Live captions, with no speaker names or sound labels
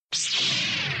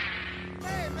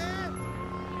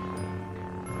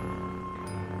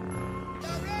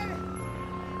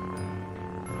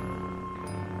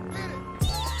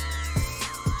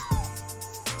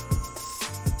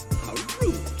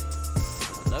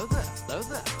Hello there. Hello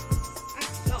there.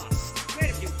 At last, where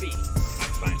have you been? I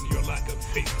find your lack of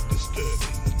faith disturbing.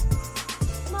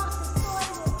 Master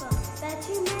Skywalker, there are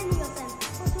too many of them.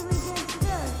 What are we going to do?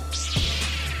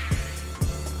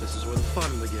 This is where the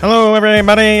fun begins. Hello,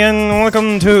 everybody, and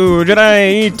welcome to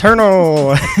Jedi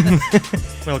Eternal.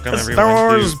 Welcome, The everyone. Star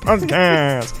Wars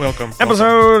podcast. Welcome.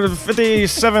 Episode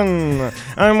 57.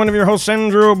 I'm one of your hosts,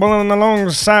 Andrew Bullen,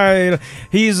 alongside.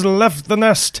 He's left the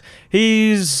nest.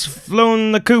 He's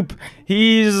flown the coop.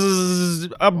 He's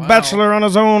a bachelor on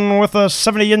his own with a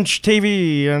 70-inch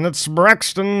TV, and it's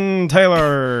Braxton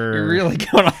Taylor. You're really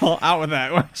going all out with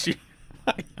that, weren't you?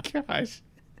 My gosh.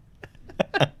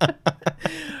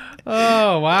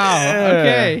 Oh, wow.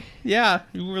 Okay. Yeah,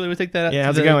 you really would take that Yeah, to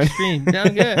how's the it going? extreme. Yeah,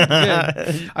 good.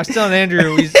 I was telling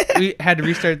Andrew we had to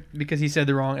restart because he said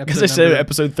the wrong episode Because I said number.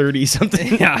 episode 30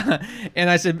 something. Yeah.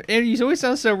 And I said, Andrew, you always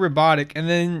sound so robotic. And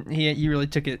then you really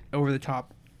took it over the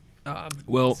top.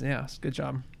 Well, So, yeah, good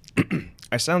job.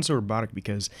 I sound so robotic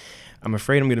because I'm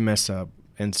afraid I'm going to mess up.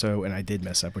 And I did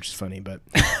mess up, which is funny, but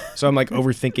so I'm like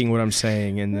overthinking what I'm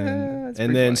saying. And That's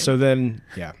then, pretty funny.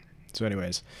 yeah. So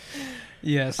anyways,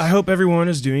 Yes. I hope everyone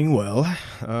is doing well.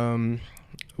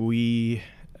 We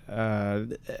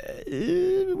have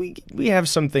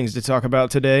some things to talk about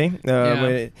today.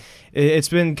 Yeah. It's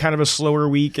been kind of a slower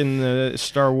week in the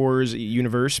Star Wars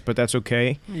universe, but that's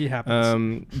okay. It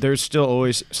happens. There's still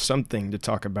always something to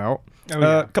talk about. Oh,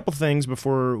 yeah. A couple things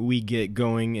before we get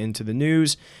going into the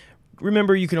news.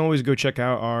 Remember, you can always go check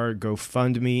out our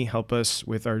GoFundMe. Help us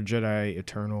with our Jedi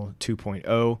Eternal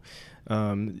 2.0.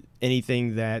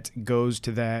 Anything that goes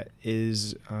to that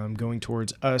is going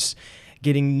towards us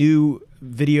getting new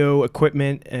video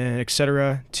equipment and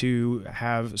etc. to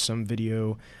have some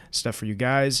video stuff for you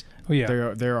guys. Oh,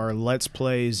 yeah. There are Let's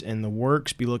Plays in the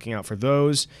works. Be looking out for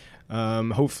those.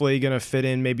 Hopefully going to fit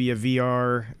in maybe a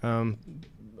VR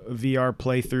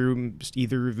playthrough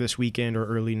either this weekend or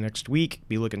early next week.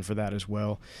 Be looking for that as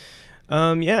well.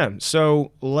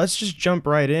 So let's just jump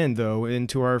right in, though,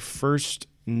 into our first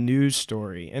news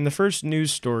story. And the first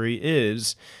news story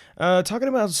is talking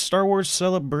about Star Wars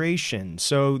Celebration.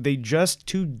 So they just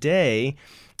today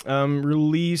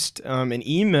released an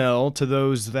email to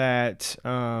those that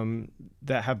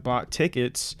have bought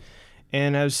tickets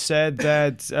and have said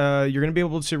that you're going to be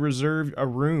able to reserve a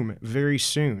room very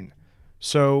soon.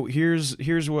 So here's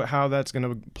how that's going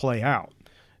to play out.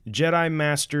 Jedi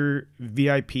Master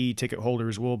VIP ticket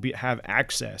holders will have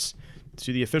access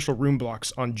to the official room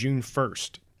blocks on June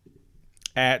 1st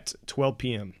at 12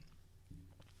 p.m.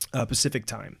 Pacific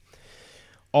time.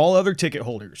 All other ticket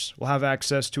holders will have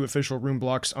access to official room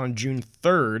blocks on June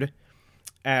 3rd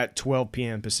at 12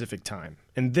 p.m. Pacific time.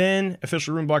 And then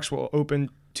official room blocks will open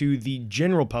to the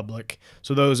general public.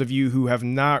 So those of you who have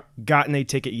not gotten a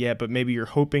ticket yet, but maybe you're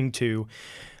hoping to,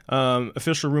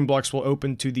 official room blocks will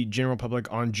open to the general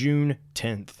public on June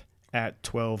 10th at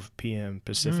 12 p.m.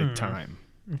 Pacific time.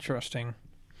 Interesting.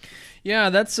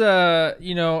 Yeah, that's I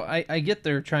get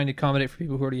they're trying to accommodate for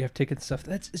people who already have tickets and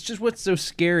stuff. It's just what's so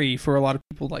scary for a lot of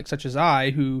people like such as I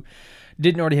who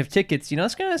didn't already have tickets.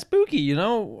 It's kind of spooky.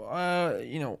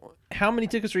 How many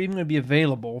tickets are even going to be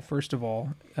available? First of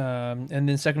all, and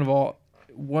then second of all,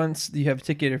 once you have a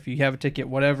ticket, or if you have a ticket,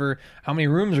 whatever, how many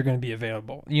rooms are going to be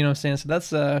available? You know what I'm saying? So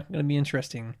that's going to be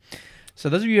interesting. So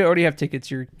those of you who already have tickets,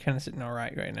 you're kind of sitting all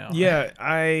right now. Yeah,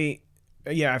 I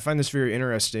find this very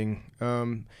interesting.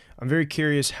 I'm very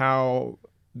curious how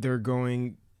they're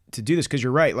going to do this, because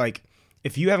you're right. Like,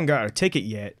 if you haven't got a ticket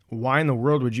yet, why in the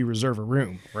world would you reserve a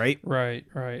room, right? Right,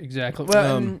 exactly.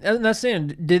 Well, and that's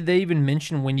saying, did they even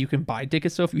mention when you can buy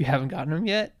tickets, though, if you haven't gotten them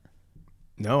yet?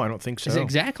 No, I don't think so.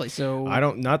 Exactly. So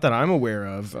not that I'm aware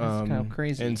of. That's kind of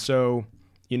crazy. And so,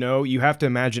 you have to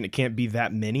imagine it can't be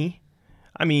that many.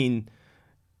 I mean,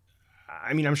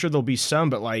 I'm sure there'll be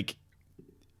some, but like,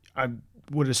 I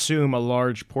would assume a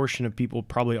large portion of people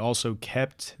probably also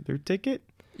kept their ticket.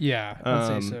 Yeah,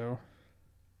 I'd say so.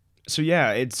 So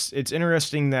yeah, it's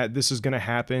interesting that this is going to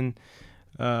happen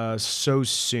so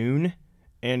soon,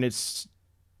 and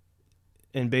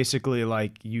basically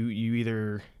like you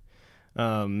either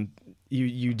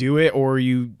you do it, or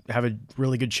you have a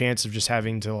really good chance of just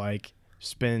having to like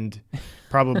spend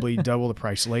probably double the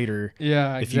price later.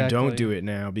 Yeah, if you don't do it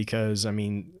now, because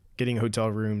getting hotel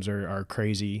rooms are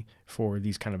crazy for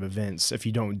these kind of events if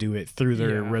you don't do it through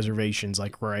their reservations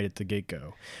like right at the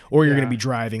get-go, or you're going to be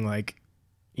driving like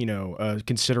a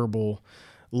considerable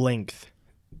length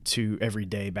to every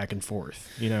day back and forth.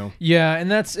 Yeah,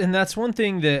 and that's one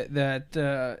thing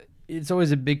that it's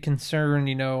always a big concern.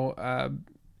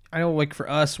 I know, like for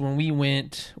us, when we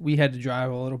went, we had to drive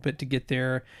a little bit to get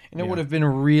there, and it Yeah. would have been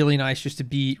really nice just to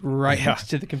be right Yeah. next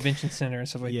to the convention center and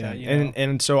stuff like Yeah, that. You and know?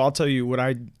 and so I'll tell you what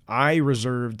I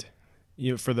reserved,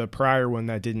 for the prior one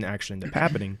that didn't actually end up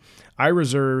happening. I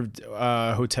reserved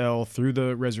a hotel through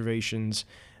the reservations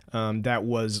that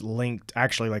was linked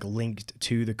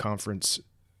to the conference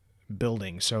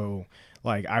building. So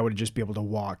like I would just be able to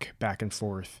walk back and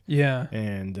forth. Yeah.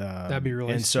 And That'd be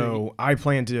really and so I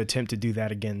plan to attempt to do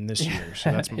that again this year.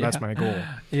 So that's my goal.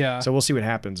 Yeah. So we'll see what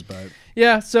happens, but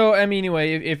Yeah. So I mean,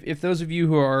 anyway, if those of you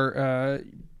who are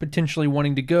potentially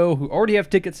wanting to go, who already have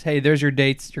tickets, hey, there's your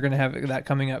dates. You're going to have that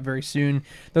coming up very soon.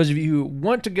 Those of you who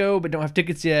want to go but don't have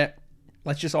tickets yet,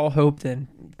 let's just all hope then.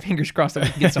 Fingers crossed that we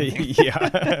can get something.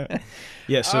 yeah.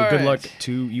 Yeah, so All good right. luck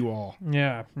to you all.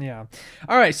 Yeah.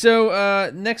 All right,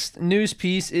 so next news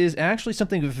piece is actually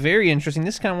something very interesting.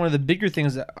 This is kind of one of the bigger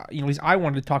things that at least I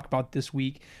wanted to talk about this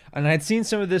week. And I had seen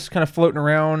some of this kind of floating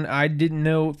around. I didn't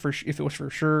know if it was for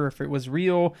sure, if it was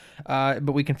real,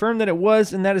 but we confirmed that it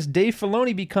was, and that is Dave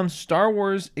Filoni becomes Star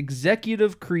Wars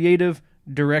Executive Creative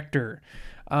Director.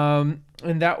 And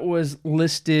that was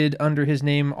listed under his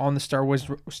name on the Star Wars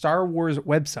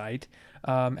website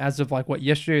as of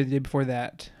yesterday or the day before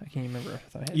that. I can't even remember.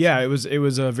 Yeah, it was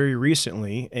very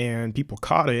recently, and people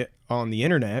caught it on the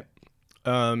internet,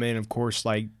 and of course,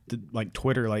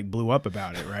 Twitter blew up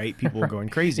about it, right? People were going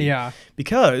crazy, Yeah.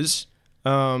 because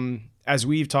as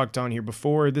we've talked on here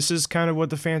before, this is kind of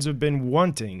what the fans have been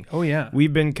wanting. Oh yeah.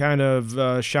 We've been kind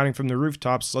of shouting from the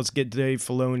rooftops, let's get Dave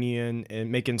Filoni in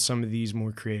and making some of these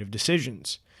more creative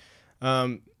decisions.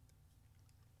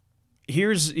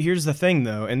 Here's the thing,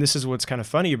 though, and this is what's kind of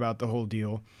funny about the whole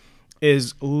deal,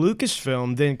 is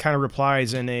Lucasfilm then kind of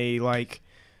replies in a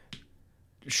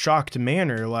shocked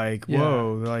manner,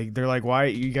 whoa, they're like, why are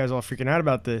you guys all freaking out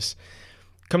about this?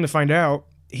 Come to find out,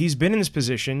 he's been in this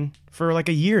position for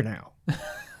a year now.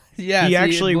 Yeah.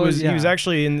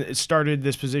 He started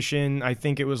this position, I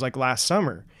think it was last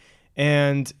summer.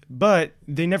 But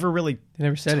they never really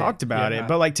talked about it.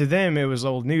 But to them, it was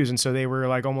old news. And so they were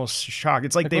almost shocked.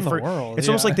 It's it's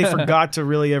almost like they forgot to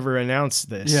really ever announce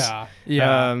this. Yeah.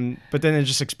 Yeah. But then they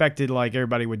just expected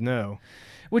everybody would know.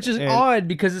 Which is odd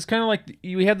because it's kind of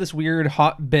we have this weird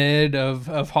hotbed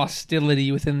of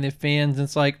hostility within the fans. And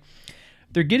it's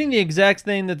they're getting the exact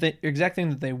thing that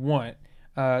they want.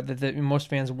 That most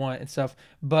fans want and stuff,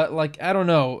 but I don't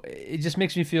know, it just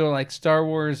makes me feel like Star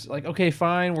Wars, okay,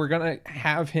 fine, we're gonna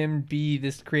have him be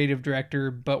this creative director,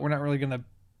 but we're not really gonna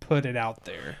put it out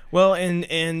there. Well, and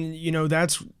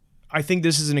I think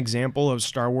this is an example of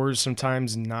Star Wars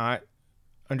sometimes not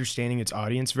understanding its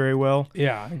audience very well.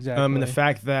 Yeah, exactly. And the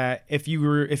fact that if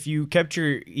you kept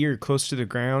your ear close to the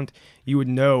ground, you would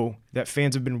know that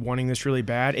fans have been wanting this really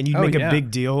bad, and you'd make a big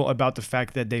deal about the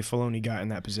fact that Dave Filoni got in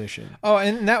that position. Oh,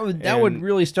 and that would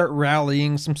really start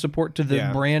rallying some support to the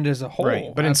brand as a whole.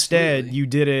 Right. But instead, you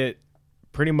did it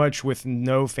pretty much with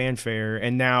no fanfare,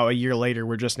 and now a year later,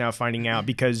 we're just now finding out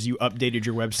because you updated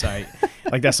your website.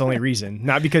 That's the only reason,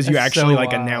 not because you actually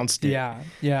announced it.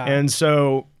 Yeah. And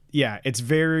so. Yeah, it's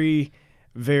very,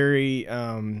 very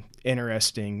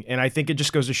interesting. And I think it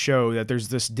just goes to show that there's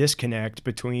this disconnect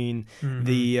between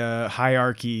the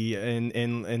hierarchy and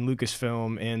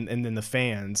Lucasfilm and then the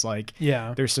fans.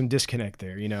 There's some disconnect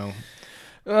there,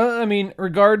 I mean,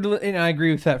 regardless, and I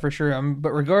agree with that for sure.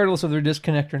 But regardless of their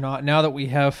disconnect or not, now that we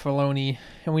have Filoni,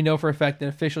 and we know for a fact that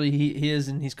officially he is,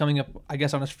 and he's coming up, I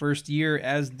guess, on his first year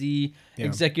as the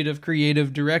executive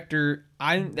creative director,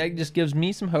 that just gives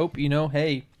me some hope.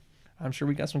 Hey, I'm sure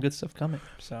we got some good stuff coming.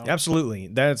 So absolutely,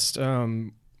 that's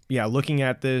looking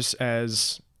at this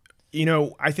as,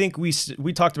 I think we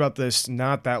talked about this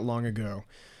not that long ago.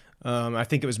 I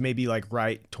think it was maybe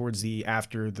right towards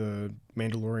after the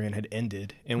Mandalorian had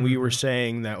ended, and we were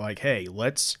saying that hey,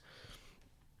 let's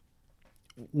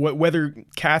whether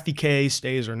Kathy Kay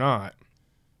stays or not,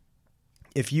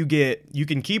 if you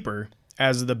can keep her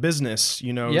as the business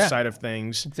side of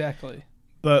things, exactly.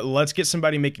 But let's get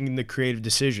somebody making the creative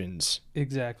decisions.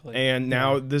 Exactly. And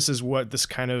now this is what this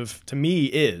kind of, to me,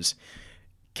 is.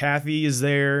 Kathy is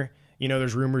there.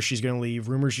 There's rumors she's going to leave,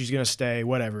 rumors she's going to stay,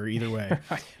 whatever, either way.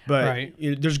 But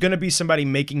there's going to be somebody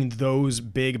making those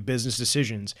big business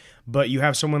decisions. But you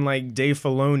have someone like Dave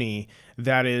Filoni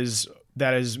that is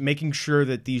making sure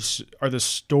that these are the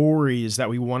stories that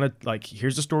we want to,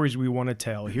 here's the stories we want to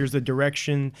tell. Here's the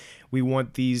direction we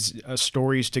want these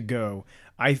stories to go.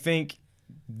 I think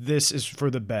this is for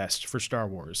the best for Star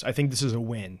Wars. I think this is a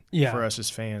win for us as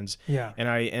fans. Yeah. And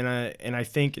I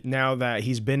think now that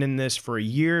he's been in this for a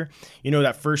year,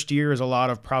 that first year is a lot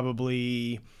of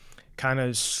probably kind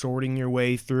of sorting your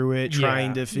way through it,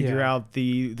 trying to figure out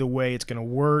the way it's going to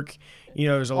work. You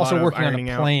know, there's a Also lot of working on ironing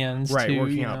the out. plans, right? too,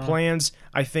 Working you out know. plans.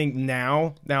 I think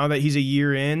now that he's a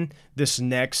year in, this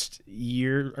next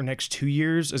year or next 2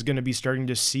 years is going to be starting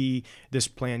to see this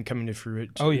plan coming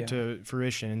to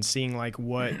fruition and seeing like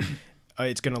what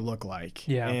it's going to look like.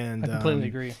 Yeah, and I completely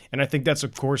agree. And I think that's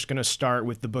of course going to start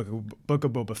with the book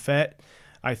of Boba Fett.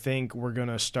 I think we're going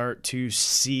to start to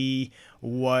see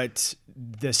what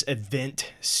this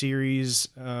event series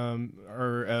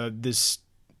this,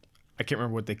 I can't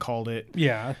remember what they called it.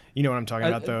 Yeah. You know what I'm talking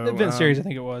about, though. The event series, I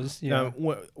think it was. Yeah.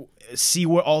 See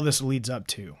what all this leads up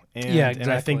to. And, Yeah, exactly.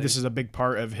 And I think this is a big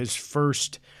part of his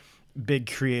first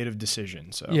big creative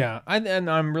decision. So Yeah, and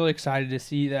I'm really excited to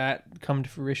see that come to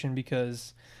fruition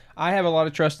because I have a lot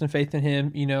of trust and faith in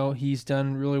him. You know, he's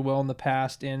done really well in the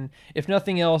past, and if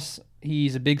nothing else,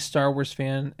 he's a big Star Wars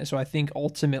fan. So I think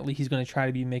ultimately he's going to try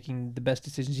to be making the best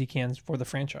decisions he can for the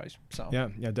franchise. So yeah,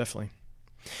 definitely.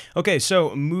 Okay,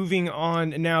 so moving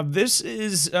on. Now this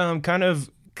is kind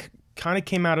of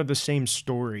came out of the same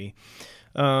story.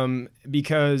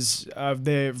 Because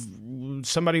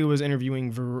somebody who was interviewing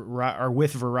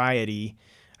with Variety,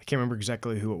 I can't remember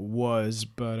exactly who it was,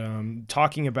 but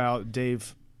talking about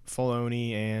Dave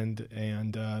Filoni and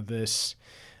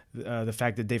the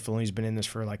fact that Dave Filoni's been in this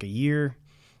for like a year,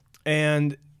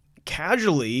 and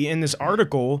casually in this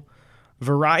article,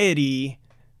 Variety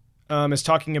is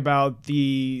talking about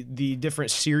the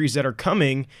different series that are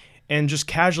coming, and just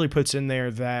casually puts in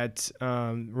there that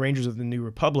Rangers of the New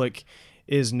Republic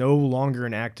is no longer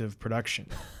an active production.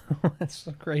 That's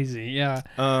so crazy. Yeah.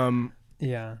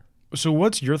 Yeah. So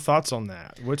what's your thoughts on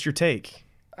that? What's your take?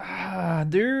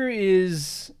 There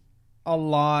is a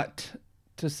lot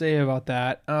to say about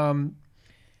that. I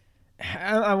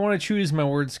want to choose my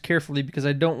words carefully because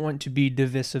I don't want to be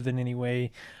divisive in any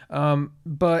way.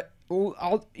 But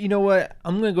you know what?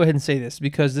 I'm going to go ahead and say this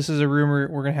because this is a rumor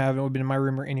we're going to have. It would be my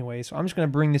rumor anyway. So I'm just going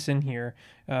to bring this in here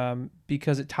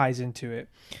because it ties into it.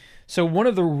 So one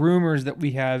of the rumors that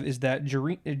we have is that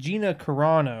Gina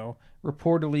Carano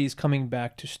reportedly is coming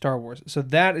back to Star Wars. So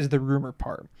that is the rumor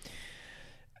part.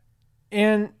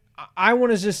 And I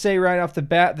want to just say right off the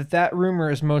bat that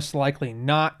rumor is most likely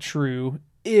not true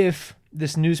if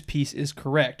this news piece is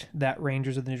correct, that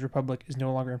Rangers of the New Republic is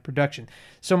no longer in production.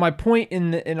 So my point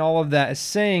in all of that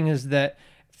is that,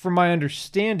 from my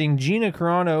understanding, Gina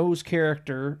Carano's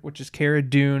character, which is Cara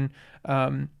Dune,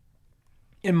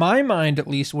 in my mind at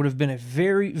least, would have been a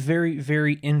very, very,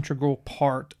 very integral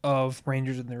part of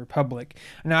Rangers of the Republic.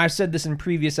 Now, I've said this in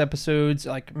previous episodes,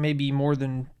 like maybe more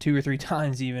than 2 or 3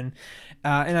 times even,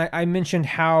 and I mentioned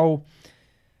how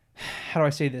do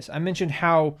I say this? I mentioned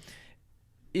how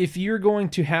if you're going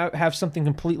to have something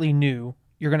completely new,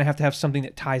 you're going to have something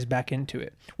that ties back into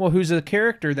it. Well, who's a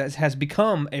character that has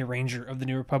become a Ranger of the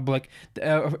New Republic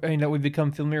that we've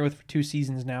become familiar with for 2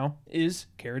 seasons now is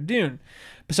Cara Dune.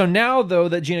 So now, though,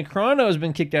 that Gina Carano has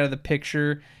been kicked out of the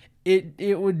picture,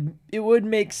 it would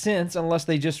make sense unless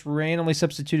they just randomly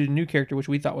substituted a new character, which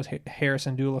we thought was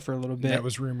Harrison Dula for a little bit. That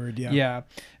was rumored, yeah.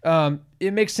 Yeah.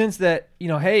 It makes sense that,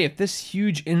 hey, if this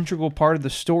huge integral part of the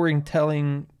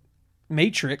storytelling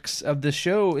matrix of the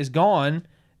show is gone,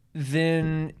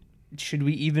 then should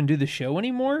we even do the show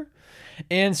anymore?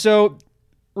 And so,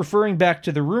 referring back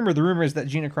to the rumor is that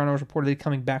Gina Carano is reportedly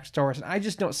coming back to Star Wars, and I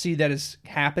just don't see that as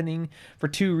happening for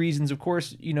 2 reasons. Of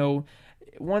course,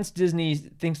 once Disney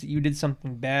thinks that you did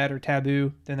something bad or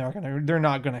taboo, then they're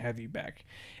not gonna have you back.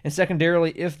 And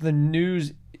secondarily, if the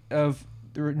news of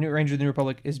the new Rangers of the New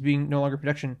Republic is being no longer in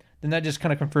production, then that just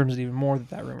kind of confirms it even more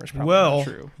that rumor is probably not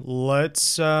true.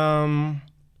 Let's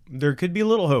there could be a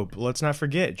little hope. Let's not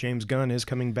forget James Gunn is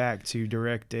coming back to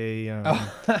direct what's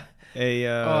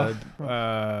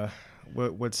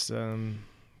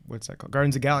that called?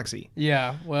 Guardians of the Galaxy.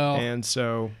 Yeah, well, And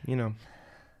so, there's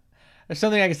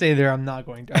something I can say there. I'm not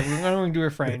going to. I'm going to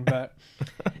refrain. But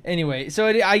anyway, so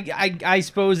I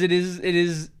suppose it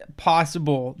is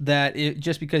possible that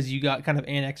just because you got kind of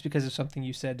annexed because of something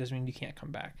you said doesn't mean you can't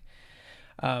come back.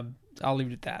 I'll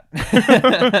leave it at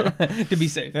that to be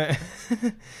safe.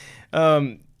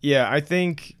 Yeah, I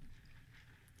think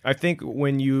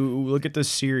when you look at the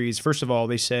series, first of all,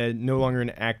 they said no longer in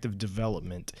active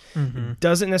development. Mm-hmm.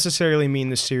 Doesn't necessarily mean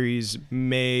the series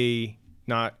may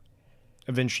not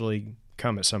eventually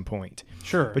come at some point.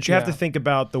 Sure. But you have to think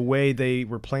about the way they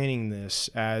were planning this,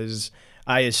 as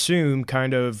I assume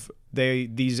kind of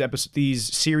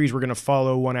these series were going to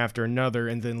follow one after another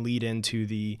and then lead into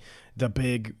the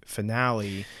big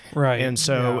finale. Right. And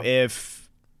so if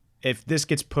this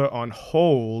gets put on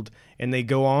hold and they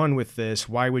go on with this,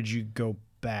 why would you go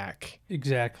back.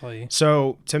 Exactly.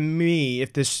 So to me,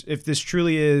 if this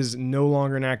truly is no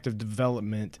longer an active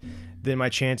development, then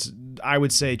I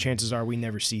would say chances are we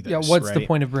never see this. Yeah, what's the right?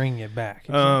 point of bringing it back?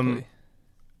 Exactly.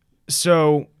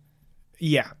 So,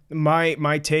 yeah,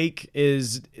 my take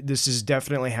is this is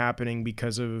definitely happening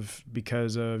because of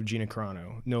Gina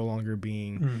Carano no longer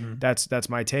being. That's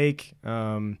my take.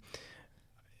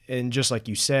 And just like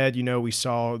you said, we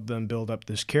saw them build up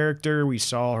this character. We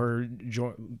saw her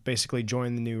basically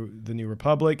join the New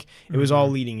Republic. It was all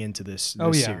leading into this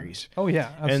series. Oh yeah,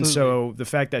 absolutely. And so the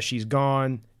fact that she's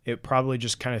gone, it probably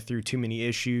just kind of threw too many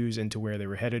issues into where they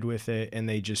were headed with it, and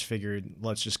they just figured,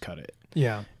 let's just cut it.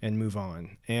 Yeah. And move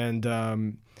on. And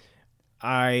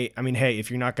I mean, hey, if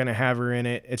you're not going to have her in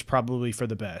it, it's probably for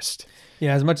the best.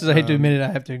 Yeah, as much as I hate to admit it,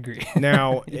 I have to agree.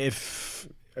 Now, if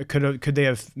could they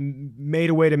have made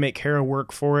a way to make Hera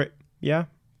work for it? Yeah,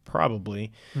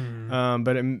 probably.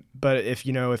 But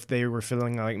if they were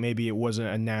feeling like maybe it wasn't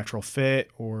a natural fit,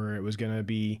 or it was going to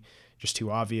be just too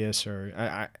obvious, or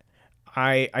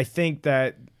I think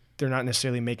that they're not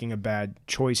necessarily making a bad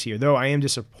choice here, though I am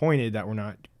disappointed that we're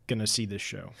not going to see this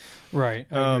show. Right.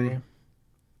 I agree.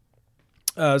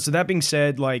 So that being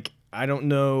said, like, I don't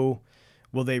know,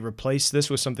 will they replace this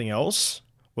with something else?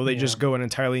 Will they just go an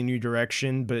entirely new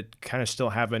direction, but kind of still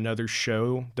have another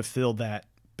show to fill that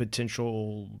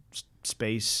potential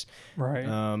space? Right.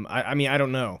 I mean, I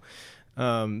don't know.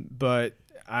 But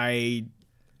I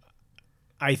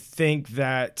think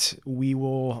that we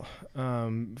will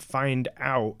find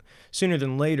out sooner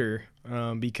than later,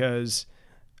 because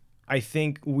I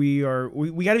think we got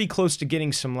to be close to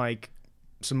getting some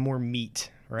more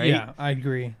meat, right? Yeah, I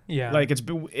agree. Yeah, like it's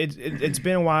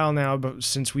been a while now, but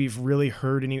since we've really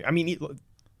heard any. I mean,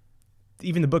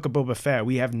 even the Book of Boba Fett,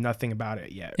 we have nothing about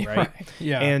it yet, right?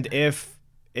 Yeah. And if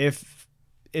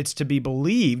it's to be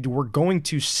believed, we're going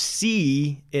to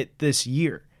see it this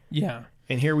year. Yeah.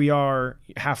 And here we are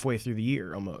halfway through the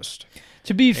year almost.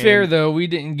 To be fair, though, we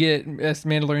didn't get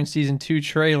Mandalorian Season 2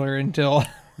 trailer until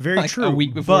very true, a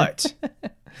week before.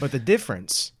 But the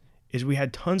difference is we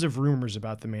had tons of rumors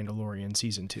about The Mandalorian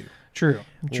Season 2. True.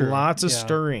 Lots of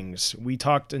stirrings. We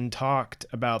talked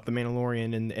about The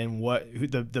Mandalorian and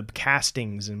the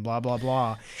castings and blah, blah,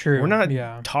 blah. True. We're not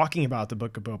talking about the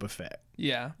Book of Boba Fett.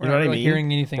 Yeah. You know what I mean?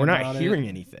 Hearing anything We're about not hearing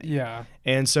anything. Yeah.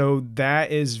 And so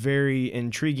that is very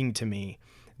intriguing to me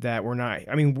that we're not.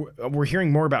 I mean, we're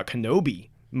hearing more about Kenobi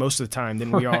most of the time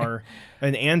than we are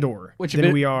an Andor,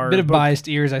 we are a bit of biased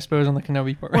ears, I suppose, on the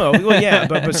Kenobi part. well, yeah,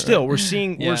 but still, we're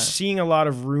seeing a lot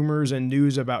of rumors and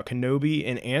news about Kenobi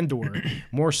and Andor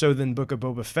more so than Book of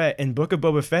Boba Fett, and Book of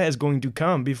Boba Fett is going to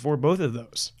come before both of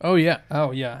those. Oh yeah,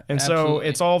 and absolutely. So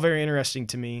it's all very interesting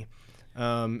to me,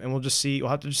 and we'll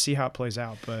have to just see how it plays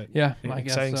out. But yeah,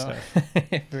 exciting so.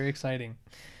 stuff. Very exciting.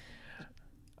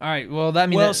 All right. Well,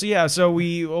 so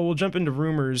we'll jump into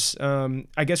rumors.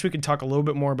 I guess we could talk a little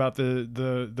bit more about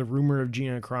the rumor of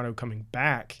Gina Carano coming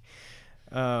back.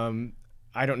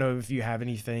 I don't know if you have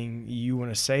anything you want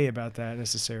to say about that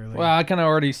necessarily. Well, I kind of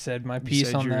already said my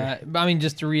piece on that. But, I mean,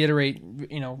 just to reiterate,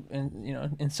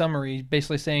 in summary,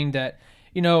 basically saying that,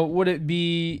 would it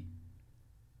be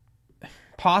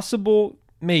possible?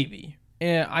 Maybe.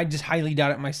 And I just highly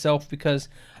doubt it myself because,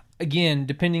 again,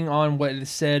 depending on what is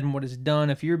said and what is done,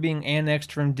 if you're being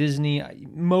annexed from Disney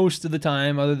most of the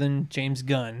time, other than James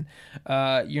Gunn,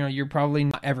 you're probably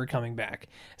not ever coming back.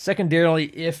 Secondarily,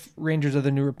 if Rangers of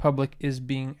the New Republic is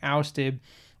being ousted,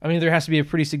 I mean, there has to be a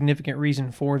pretty significant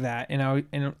reason for that.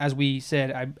 And as we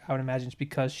said, I would imagine it's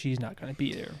because she's not going to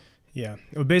be there. Yeah.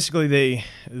 Well, basically,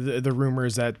 the rumor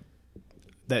is that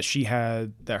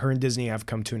her and Disney have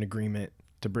come to an agreement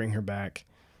to bring her back.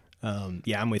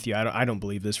 I'm with you. I don't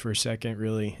believe this for a second,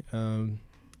 really.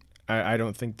 I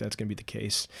don't think that's going to be the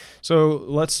case. So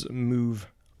let's move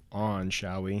on,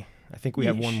 shall we? I think we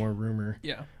have one more rumor.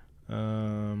 Yeah.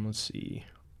 Let's see.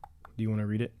 Do you want to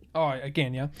read it? Oh,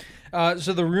 again, yeah.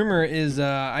 So the rumor is,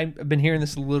 I've been hearing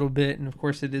this a little bit, and of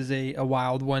course it is a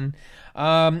wild one.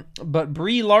 But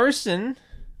Brie Larson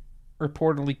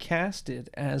reportedly casted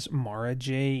as Mara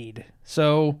Jade.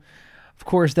 So, of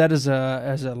course, that is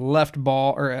a left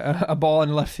ball, or a ball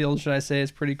in left field, should I say.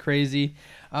 It's pretty crazy.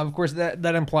 Of course,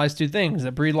 that implies two things: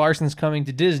 that Brie Larson's coming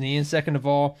to Disney, and second of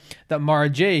all, that Mara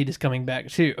Jade is coming back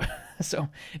too. So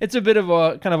it's a bit of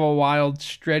a kind of a wild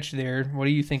stretch there. What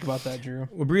do you think about that, Drew?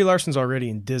 Well, Brie Larson's already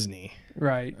in Disney,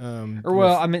 right?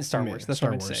 I meant Star Wars. That's what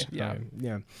I meant to say.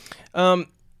 Yeah.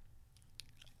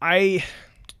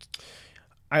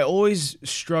 I always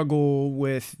struggle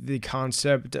with the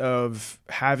concept of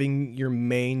having your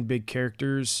main big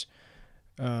characters.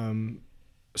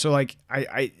 So like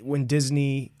I when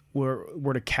Disney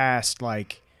were to cast,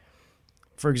 like,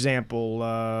 for example,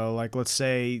 like let's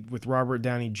say with Robert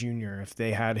Downey Jr., if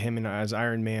they had him as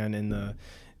Iron Man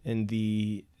in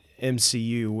the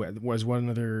MCU was one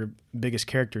of their biggest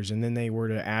characters, and then they were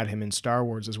to add him in Star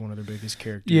Wars as one of their biggest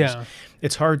characters. Yeah.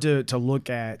 It's hard to look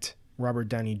at Robert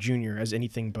Downey Jr. as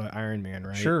anything but Iron Man,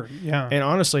 right? Sure, yeah. And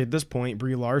honestly, at this point,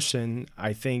 Brie Larson,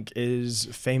 I think, is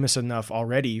famous enough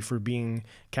already for being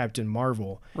Captain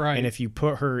Marvel. Right. And if you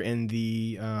put her in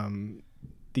the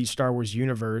Star Wars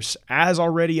universe as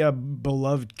already a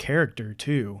beloved character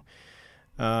too,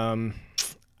 I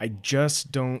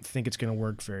just don't think it's going to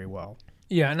work very well.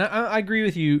 Yeah, and I agree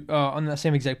with you on that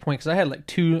same exact point, because I had like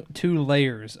two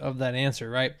layers of that answer,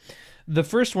 right? The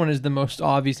first one is the most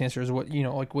obvious answer, is what,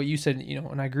 like what you said,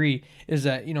 and I agree, is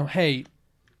that, hey,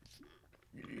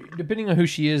 depending on who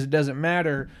she is, it doesn't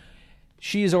matter.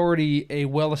 She is already a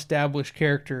well-established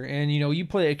character, and, you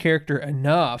play a character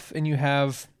enough, and you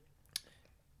have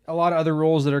a lot of other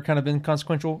roles that are kind of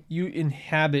inconsequential, you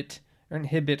inhibit,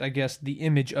 I guess, the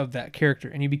image of that character,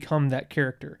 and you become that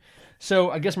character.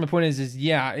 So I guess my point is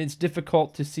yeah, it's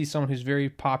difficult to see someone who's very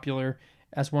popular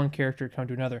as one character come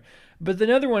to another. But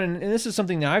the other one, and this is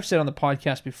something that I've said on the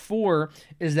podcast before,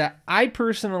 is that I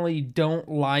personally don't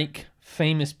like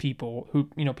famous people who,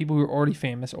 people who are already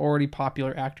famous, already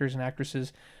popular actors and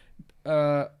actresses,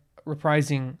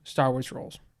 reprising Star Wars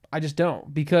roles. I just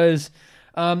don't, because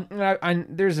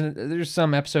there's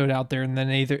some episode out there, and then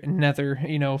another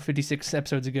 56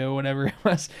 episodes ago, whatever it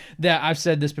was, that I've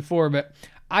said this before, but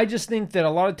I just think that a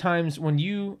lot of times when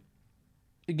you,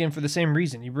 again, for the same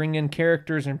reason, you bring in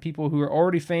characters and people who are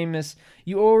already famous,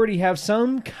 you already have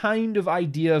some kind of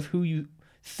idea of who you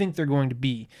think they're going to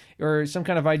be, or some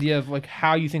kind of idea of like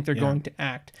how you think they're going to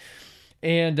act.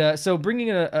 And so bringing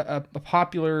in a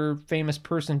popular, famous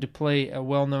person to play a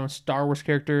well-known Star Wars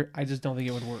character, I just don't think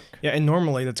it would work. Yeah, and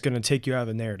normally that's going to take you out of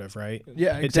the narrative, right?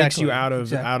 Yeah, exactly. It takes you out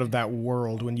of that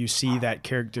world when you see that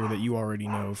character that you already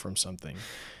know from something.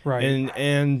 Right.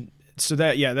 And so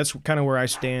that's kind of where I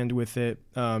stand with it.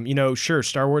 Sure,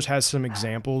 Star Wars has some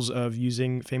examples of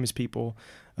using famous people.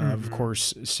 Of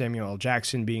course, Samuel L.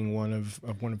 Jackson being one of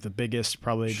the biggest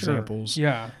probably examples.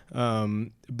 Yeah.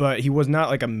 But he was not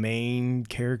like a main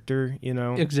character,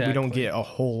 Exactly. We don't get a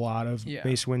whole lot of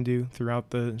Mace Windu throughout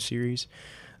the series.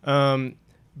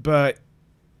 But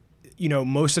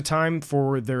most of the time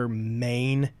for their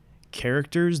main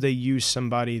characters, they use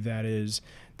somebody that is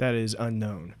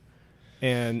unknown.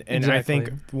 And exactly. I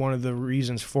think one of the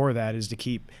reasons for that is to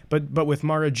keep, but with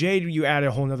Mara Jade, you add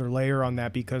a whole nother layer on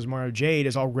that, because Mara Jade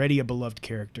is already a beloved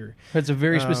character. It's a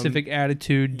very specific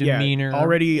attitude, demeanor.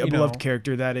 Already a beloved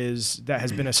character that has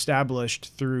been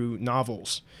established through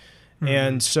novels.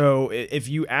 And so if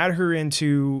you add her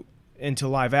into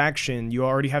live action, you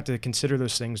already have to consider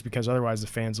those things, because otherwise the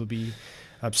fans will be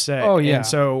upset. Oh, yeah. And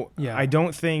so I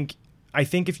think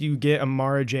if you get a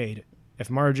Mara Jade, if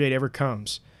Mara Jade ever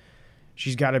comes,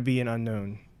 she's got to be an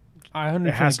unknown.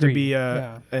 It has to be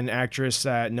an actress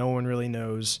that no one really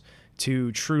knows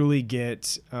to truly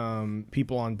get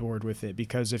people on board with it.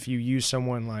 Because if you use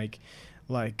someone like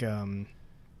what's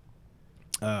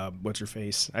her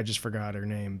face? I just forgot her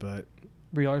name, but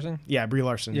Brie Larson. Yeah, Brie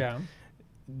Larson. Yeah.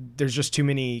 There's just too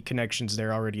many connections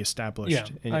there already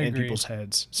established in people's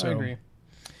heads. So. I agree.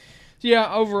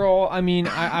 Yeah. Overall, I mean,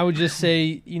 I would just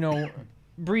say,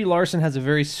 Brie Larson has a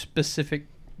very specific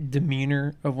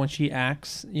demeanor of when she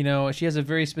acts. She has a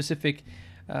very specific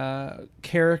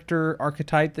character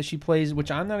archetype that she plays,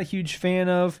 which I'm not a huge fan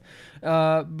of,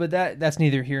 but that's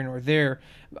neither here nor there.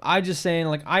 I just saying,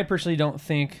 like, I personally don't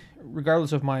think,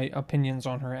 regardless of my opinions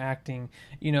on her acting,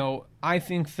 I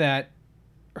think that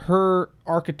her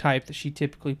archetype that she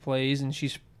typically plays, and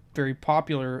she's very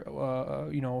popular,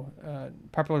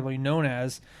 popularly known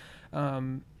as,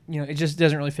 it just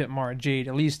doesn't really fit Mara Jade,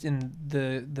 at least in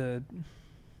the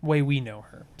way we know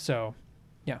her. So,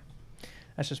 yeah,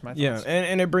 that's just my thoughts. Yeah,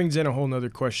 and it brings in a whole nother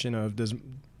question of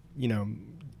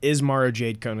is Mara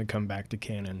Jade going to come back to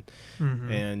canon?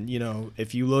 Mm-hmm. And,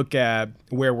 if you look at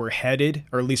where we're headed,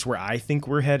 or at least where I think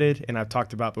we're headed, and I've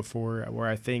talked about before, where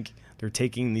I think they're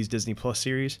taking these Disney Plus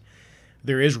series,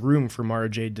 there is room for Mara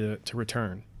Jade to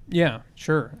return. Yeah,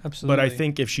 sure, absolutely. But I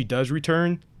think if she does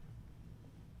return,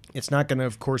 it's not going to,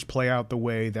 of course, play out the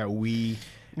way that we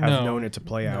have known it to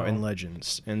play out in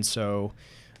Legends. And so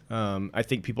I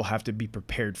think people have to be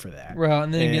prepared for that. Well,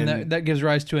 and then again, that gives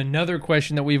rise to another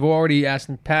question that we've already asked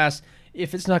in the past.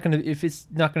 If it's not going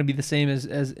to be the same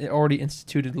as already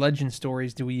instituted Legend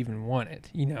stories, do we even want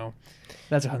it?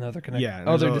 That's another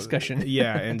discussion.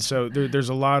 Yeah, and so there's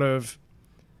a lot of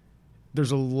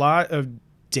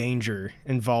danger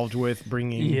involved with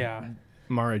bringing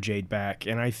Mara Jade back,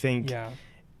 and I think Yeah.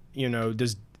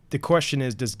 The question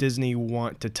is, does Disney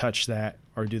want to touch that,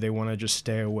 or do they want to just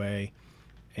stay away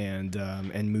and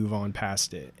move on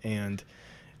past it? And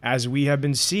as we have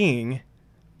been seeing,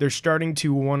 they're starting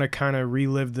to want to kind of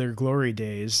relive their glory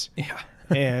days. Yeah.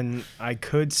 And I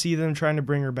could see them trying to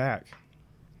bring her back.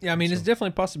 Yeah, I mean, it's definitely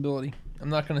a possibility. I'm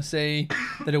not going to say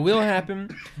that it will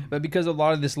happen, but because a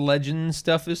lot of this legend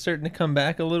stuff is starting to come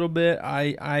back a little bit,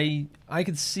 I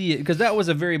could see it, because that was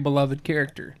a very beloved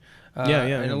character.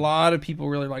 And a lot of people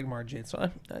really like Mara Jade, so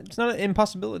it's not an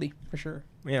impossibility for sure.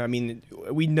 Yeah, I mean,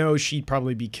 we know she'd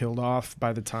probably be killed off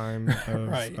by the time of,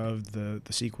 Right. of the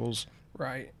sequels,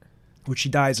 Right. which she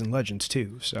dies in Legends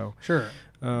too. So Sure.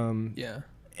 um, Yeah.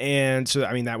 and so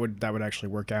I mean that would actually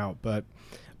work out, but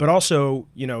also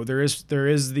there is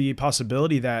the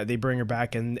possibility that they bring her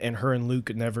back and her and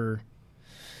Luke never.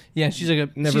 Yeah, she's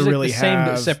like Never she's really like the same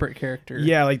but have- separate character.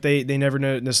 Yeah, like they never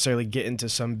necessarily get into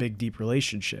some big deep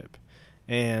relationship,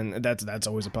 and that's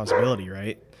always a possibility,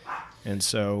 right? And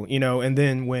so and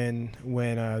then when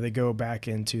they go back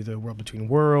into the World Between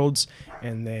Worlds,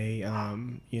 and they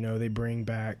they bring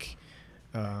back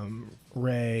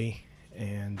Rey,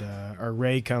 and or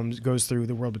Rey goes through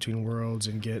the World Between Worlds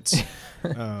and gets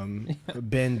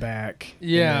Ben back.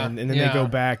 Yeah, and then they yeah. go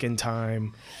back in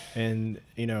time, and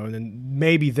and then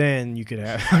maybe then you could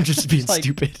have. I'm just being like-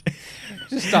 stupid.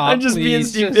 Just stop. I'm just being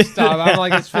please. stupid. Just stop. I'm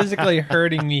like, it's physically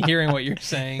hurting me hearing what you're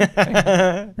saying.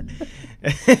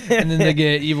 And then they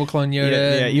get evil clone Yoda.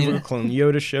 Yeah, and, evil clone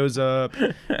Yoda shows up.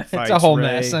 It's Fights a whole Rey,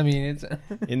 mess. I mean, it's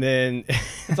and then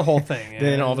a whole thing.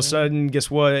 then all of a sudden, guess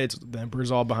what? It's the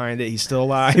Emperor's all behind it. He's still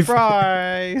alive.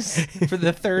 surprise for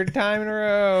the third time in a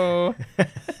row.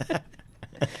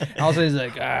 Also, he's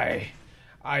like, I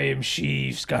am Sheev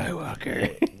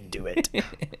Skywalker. Do it.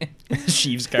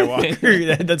 Sheev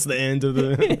Skywalker. That's the end of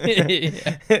the.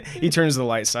 Yeah. He turns to the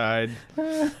light side.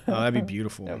 Oh, that'd be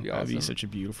beautiful. That'd be That'd be awesome. such a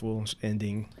beautiful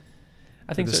ending.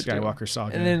 I think the so too. Skywalker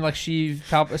saga. And then like Sheev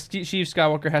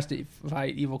Skywalker has to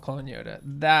fight evil clone Yoda.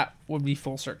 That would be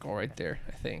full circle right there,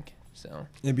 I think. So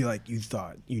It'd be like, you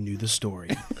thought you knew the story,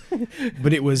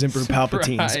 but it was Emperor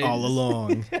Palpatine's Surprise. all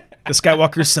along. The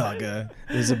Skywalker saga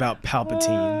is about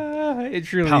Palpatine. it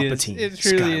truly Palpatine is. It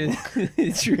truly is.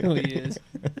 It truly is.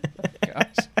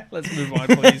 Gosh, let's move on,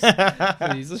 please.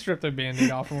 Please, let's rip the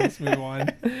Band-Aid off and let's move on.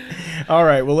 All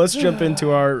right, well, let's jump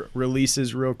into our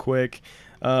releases real quick.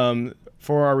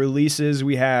 For our releases,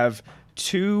 we have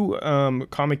 2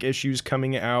 comic issues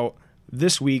coming out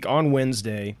this week on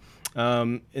Wednesday.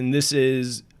 And this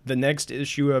is the next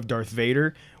issue of Darth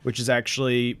Vader, which is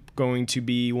actually going to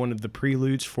be one of the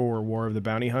preludes for War of the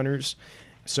Bounty Hunters.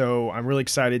 So I'm really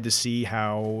excited to see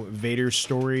how Vader's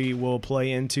story will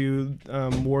play into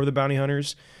War of the Bounty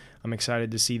Hunters. I'm excited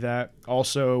to see that.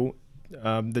 Also,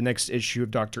 the next issue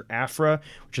of Dr. Aphra,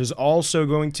 which is also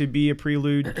going to be a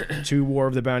prelude to War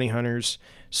of the Bounty Hunters.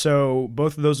 So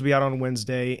both of those will be out on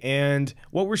Wednesday. And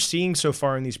what we're seeing so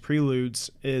far in these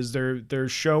preludes is they're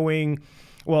showing,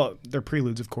 well, they're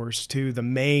preludes, of course, to the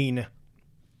main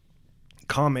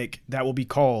comic that will be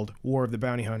called War of the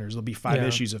Bounty Hunters. There'll be 5 Yeah.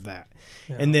 issues of that.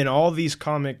 Yeah. And then all these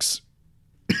comics,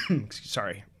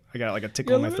 sorry, I got like a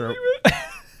tickle in my throat.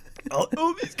 All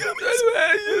these comics.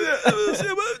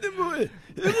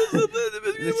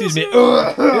 Excuse me.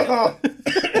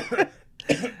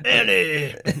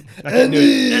 Andy. I can do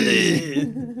it. Andy.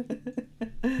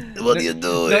 What are you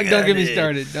doing? Don't get me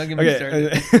started. Don't get me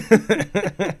started.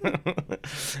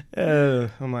 Oh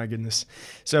my goodness.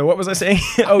 So what was I saying?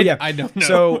 Oh yeah. I don't know.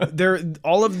 So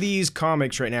all of these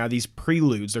comics right now, these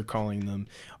preludes they're calling them,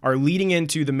 are leading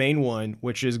into the main one,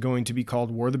 which is going to be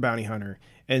called War of the Bounty Hunter.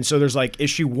 And so there's like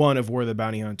issue 1 of War of the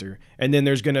Bounty Hunter. And then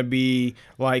there's going to be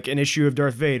like an issue of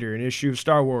Darth Vader, an issue of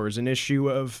Star Wars, an issue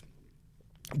of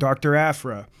Dr.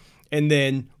 Aphra. And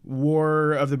then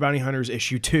War of the Bounty Hunters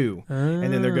issue 2.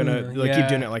 And then they're going to keep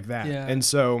doing it like that. Yeah. And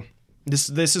so this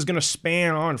is going to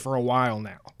span on for a while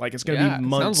now. Like it's going to Yeah, be it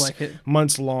months, sounds like it.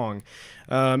 months long.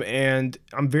 And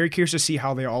I'm very curious to see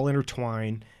how they all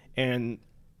intertwine and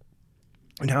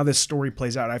how this story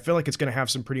plays out. I feel like it's going to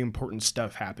have some pretty important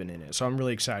stuff happen in it. So I'm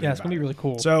really excited Yeah, it's about gonna be it. really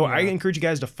cool. So Yeah. I encourage you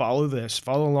guys to follow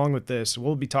along with this.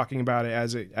 We'll be talking about it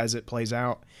as it plays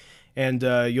out. And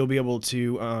you'll be able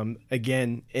to,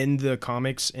 again, in the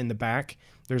comics in the back,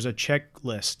 there's a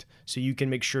checklist. So you can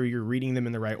make sure you're reading them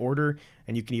in the right order,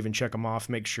 and you can even check them off,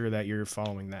 make sure that you're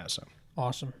following that. So.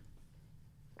 Awesome.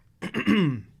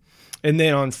 And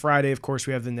then on Friday, of course,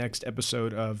 we have the next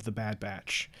episode of The Bad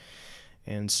Batch.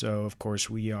 And so, of course,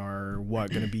 we are, going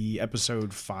to be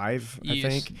episode 5, I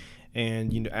Yes. think.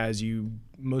 And as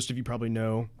most of you probably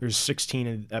know, there's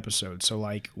 16 episodes, so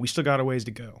like we still got a ways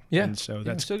to go. Yeah. And so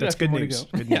that's still got good more news.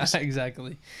 to go. Good news. Yeah,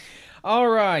 exactly. All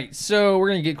right, so we're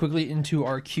going to get quickly into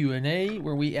our Q&A,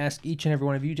 where we ask each and every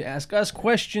one of you to ask us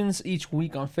questions each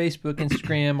week on Facebook,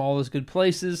 Instagram, all those good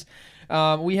places.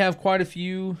 We have quite a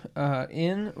few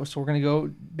in, so we're going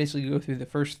to basically go through the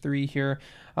first 3 here.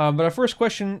 But our first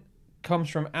question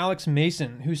comes from Alex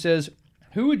Mason, who says,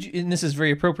 "Who would you?" And this is very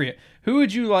appropriate. Who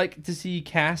would you like to see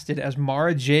casted as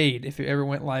Mara Jade if it ever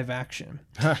went live action?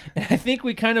 And I think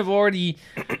we kind of already.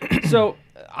 So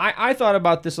I thought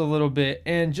about this a little bit,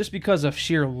 and just because of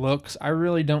sheer looks, I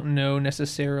really don't know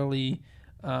necessarily.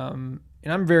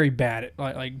 And I'm very bad at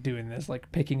like doing this,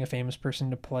 like picking a famous person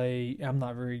to play. I'm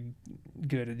not very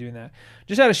good at doing that.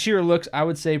 Just out of sheer looks, I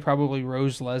would say probably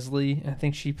Rose Leslie. I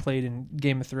think she played in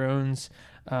Game of Thrones.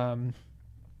 I'm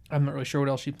not really sure what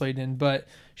else she played in, but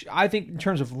I think in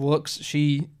terms of looks,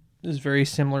 she is very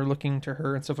similar looking to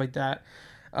her and stuff like that.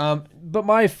 But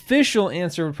my official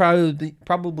answer would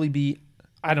probably be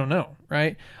I don't know,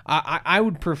 right? I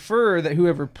would prefer that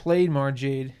whoever played Mara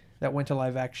Jade that went to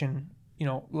live action,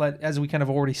 as we kind of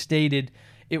already stated,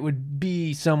 it would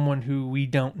be someone who we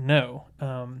don't know.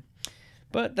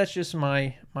 But that's just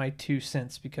my 2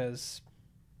 cents because,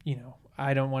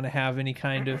 I don't want to have any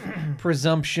kind of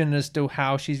presumption as to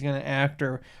how she's going to act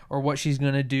or what she's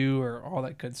going to do or all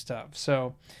that good stuff.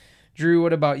 So, Drew,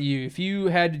 what about you? If you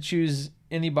had to choose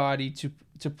anybody to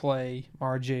play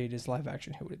Mara Jade as live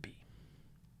action, who would it be?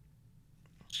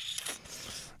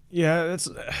 Yeah, it's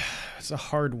a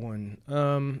hard one.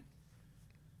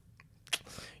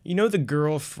 The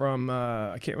girl from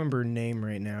I can't remember her name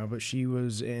right now, but she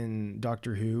was in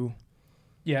Doctor Who.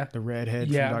 Yeah, the redhead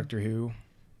from Doctor Who.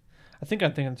 I think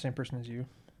I'm thinking of the same person as you.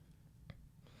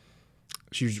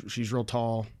 She's real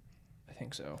tall. I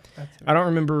think so. I don't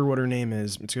remember what her name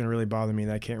is. It's gonna really bother me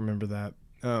that I can't remember that.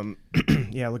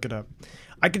 Yeah, look it up.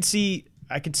 I could see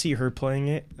her playing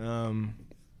it.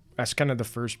 That's kind of the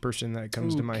first person that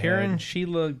comes to my Karen head.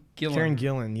 Sheila Gillan. Karen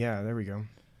Gillan, yeah, there we go.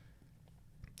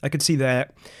 I could see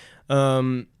that.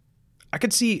 I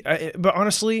could see, but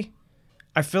honestly,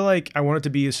 I feel like I want it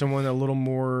to be someone a little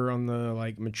more on the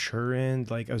like mature end,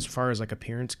 like as far as like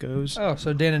appearance goes. Oh,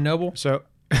 so Dana Noble. So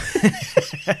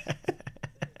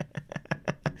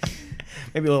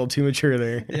maybe a little too mature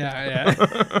there. Yeah.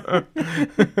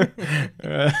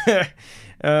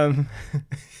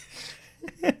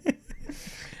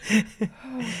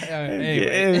 Anyway.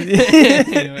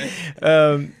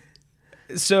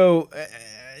 So,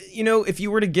 if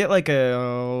you were to get like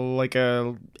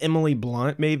a Emily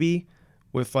Blunt maybe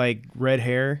with like red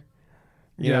hair,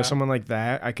 someone like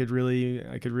that, I could really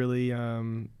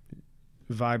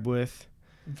vibe with.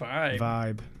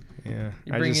 Vibe. Yeah.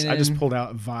 I just pulled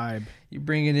out vibe. You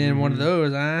bringing in one of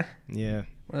those, huh? Yeah.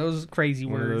 One of those crazy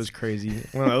words. One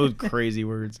of those crazy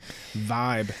words.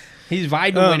 Vibe. He's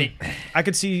vibing with it. I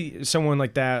could see someone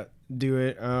like that do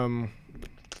it. I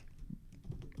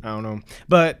don't know.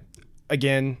 But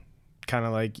again, kind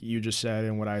of like you just said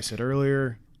and what I said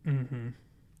earlier,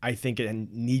 I think it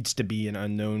needs to be an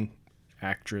unknown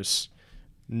actress,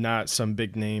 not some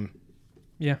big name.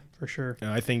 Yeah, for sure.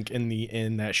 I think in the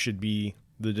end that should be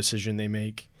the decision they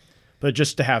make. But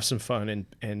just to have some fun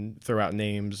and throw out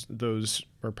names, those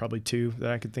are probably 2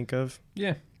 that I could think of.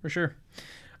 Yeah, for sure.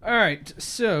 All right,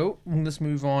 so let's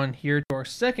move on here to our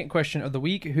second question of the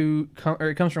week.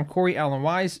 It comes from Corey Allen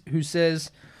Wise, who says,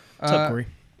 "What's up, Corey?"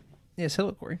 Yes,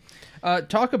 hello, Corey.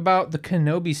 Talk about the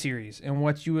Kenobi series and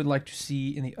what you would like to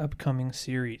see in the upcoming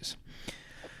series.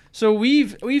 So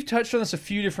we've touched on this a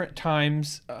few different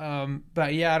times,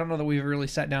 but yeah, I don't know that we've really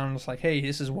sat down and was like, hey,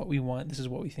 this is what we want, this is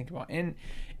what we think about. And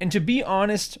to be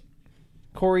honest,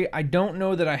 Corey, I don't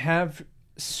know that I have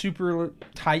super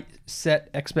tight set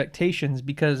expectations,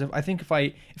 because I think if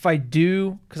I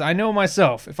do, because I know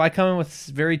myself, if I come in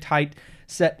with very tight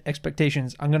set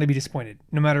expectations, I'm going to be disappointed.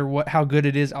 No matter how good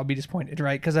it is, I'll be disappointed,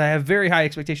 right? Because I have very high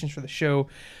expectations for the show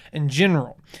in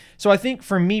general. So I think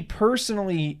for me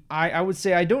personally, I would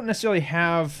say I don't necessarily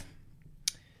have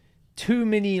too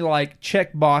many like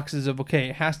check boxes of, okay,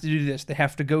 it has to do this, they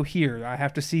have to go here, I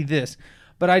have to see this.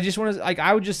 But I just want to,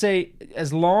 I would just say,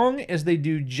 as long as they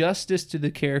do justice to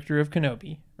the character of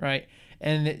Kenobi, right?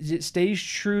 And it stays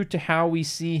true to how we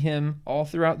see him all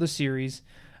throughout the series,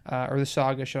 or the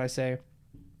saga, should I say,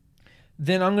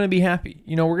 then I'm going to be happy.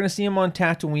 We're going to see him on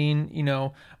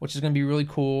Tatooine, which is going to be really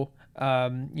cool.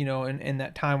 In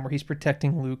that time where he's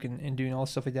protecting Luke and doing all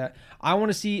stuff like that. I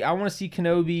want to see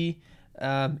Kenobi,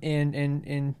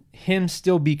 and him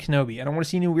still be Kenobi. I don't want to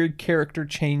see any weird character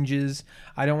changes.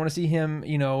 I don't want to see him,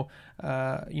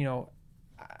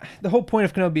 the whole point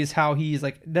of Kenobi is how he's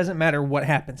like, it doesn't matter what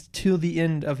happens till the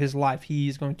end of his life,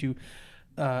 he's going to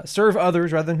serve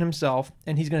others rather than himself,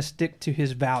 and he's going to stick to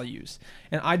his values.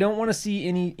 And I don't want to see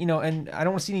any, and I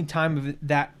don't want to see any time of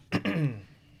that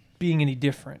being any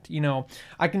different.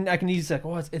 I can easily like,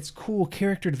 oh, it's cool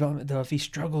character development though if he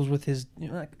struggles with his,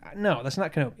 no, that's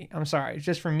not Kenobi. I'm sorry. It's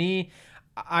just for me,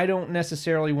 I don't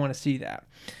necessarily want to see that.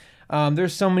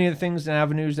 There's so many other things and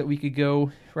avenues that we could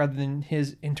go rather than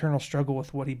his internal struggle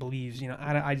with what he believes.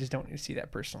 I just don't need to see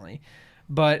that personally.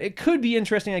 But it could be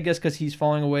interesting, I guess, because he's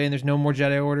falling away and there's no more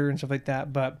Jedi Order and stuff like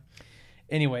that. But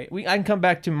anyway, I can come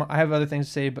back to I have other things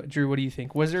to say, but Drew, what do you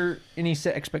think? Was there any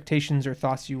set expectations or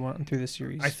thoughts you want through this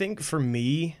series? I think for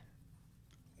me,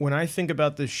 when I think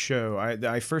about this show,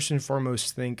 I first and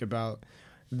foremost think about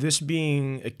this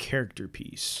being a character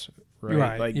piece,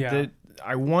 right? Like, yeah.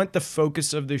 I want the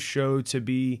focus of this show to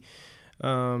be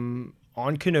on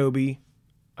Kenobi.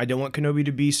 I don't want Kenobi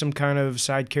to be some kind of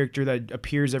side character that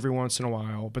appears every once in a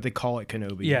while, but they call it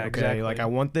Kenobi. Yeah, okay? exactly. Like, I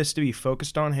want this to be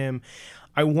focused on him.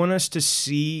 I want us to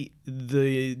see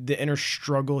the inner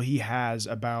struggle he has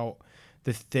about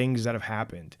the things that have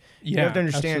happened. Yeah, you have to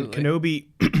understand, Kenobi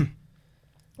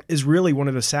is really one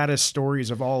of the saddest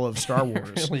stories of all of Star Wars.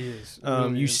 It really is.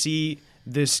 You see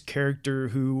this character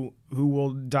who will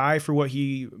die for what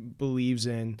he believes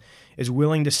in, is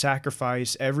willing to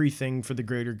sacrifice everything for the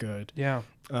greater good. Yeah.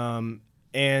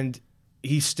 And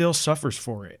he still suffers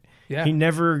for it. Yeah. He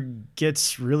never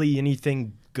gets really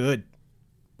anything good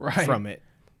from it.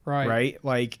 Right.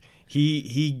 Like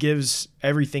he gives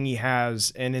everything he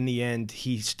has, and in the end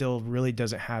he still really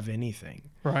doesn't have anything.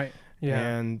 Right. Yeah.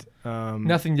 And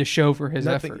nothing to show for his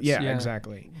efforts. Yeah,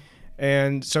 exactly.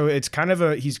 And so it's kind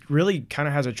of he's really kind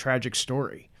of has a tragic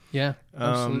story. Yeah,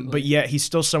 absolutely. But yet he's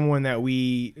still someone that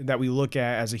we look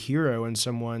at as a hero and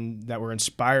someone that we're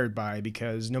inspired by,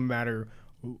 because no matter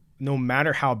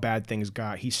how bad things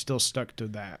got, he's still stuck to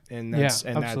that, and that's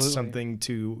something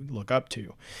to look up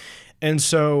to. And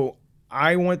so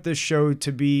I want this show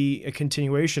to be a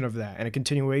continuation of that, and a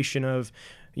continuation of,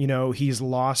 he's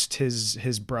lost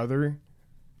his brother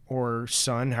or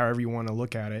son, however you want to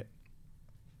look at it.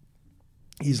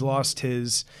 He's lost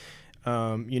his,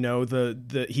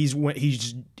 he's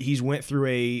went through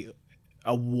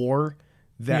a war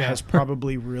that has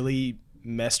probably really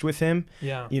messed with him.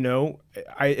 Yeah.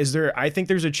 I think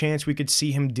there's a chance we could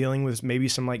see him dealing with maybe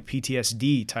some like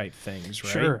PTSD type things,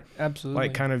 right? Sure, absolutely.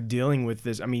 Like kind of dealing with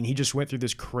this. I mean, he just went through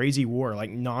this crazy war,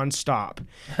 like nonstop.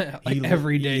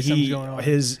 Every day something's going on.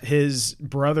 His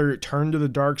brother turned to the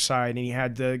dark side, and he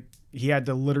had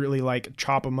to literally like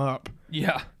chop him up.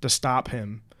 Yeah. To stop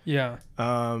him. Yeah.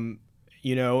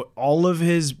 All of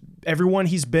everyone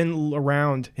he's been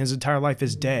around his entire life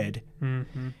is dead.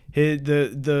 Mm-hmm.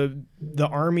 The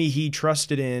army he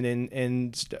trusted in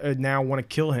and now want to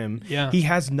kill him. Yeah. He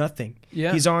has nothing.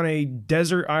 Yeah. He's on a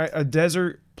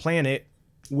desert planet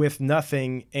with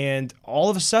nothing, and all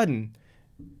of a sudden,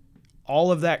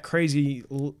 all of that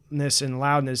craziness and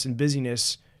loudness and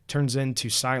busyness turns into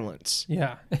silence.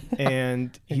 Yeah.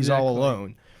 And he's all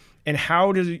alone. And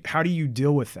how do you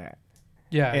deal with that?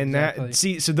 Yeah, and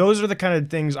exactly. so those are the kind of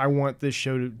things I want this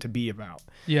show to be about.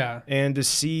 Yeah. And to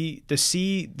see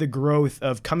the growth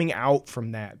of coming out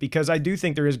from that, because I do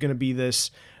think there is going to be this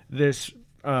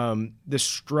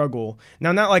struggle.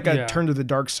 Now, not like a turn to the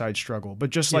dark side struggle,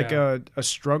 but just like a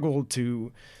struggle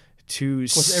to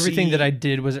was everything that I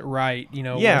did, was it right?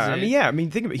 Yeah. I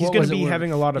mean, think of it. He's going to be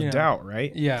having a lot of doubt,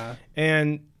 right? Yeah.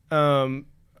 And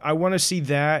I want to see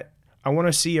that. I want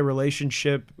to see a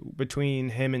relationship between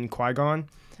him and Qui-Gon.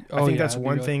 I think that's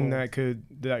one thing cool.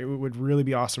 that would really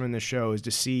be awesome in this show, is to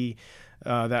see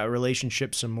that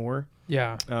relationship some more.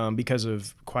 Yeah. Because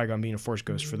of Qui-Gon being a Force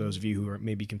ghost, for those of you who are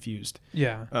maybe confused.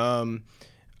 Yeah.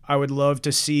 I would love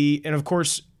to see, and of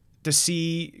course, to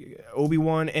see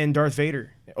Obi-Wan and Darth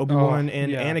Vader, Obi-Wan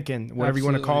and Anakin, whatever you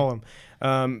want to call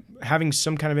them, having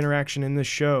some kind of interaction in this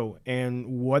show,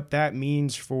 and what that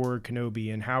means for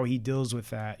Kenobi and how he deals with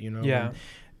that, Yeah.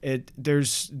 And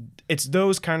it's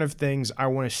those kind of things I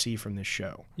want to see from this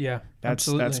show. Yeah. That's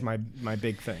my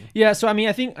big thing. Yeah, so I mean,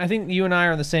 I think you and I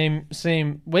are on the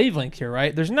same wavelength here,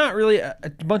 right? There's not really a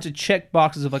bunch of check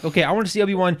boxes of like, okay, I want to see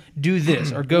Obi-Wan do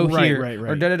this or go here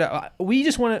or da-da-da. We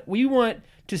want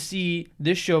to see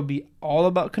this show be all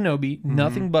about Kenobi,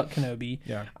 nothing but Kenobi.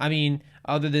 Yeah. I mean,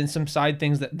 other than some side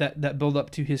things that build up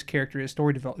to his character, his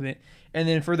story development. And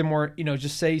then furthermore,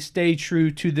 just stay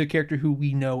true to the character who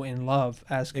we know and love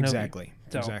as Kenobi. Exactly.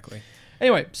 So, exactly.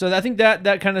 Anyway, so I think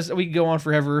that kind of, we could go on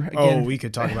forever. Again, we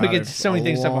could talk about we get so many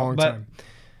things to talk about. Time.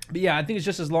 But yeah, I think it's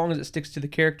just as long as it sticks to the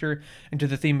character and to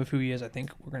the theme of who he is, I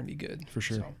think we're going to be good. For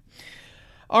sure.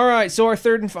 All right, so our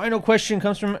third and final question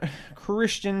comes from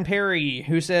Christian Perry,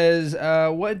 who says,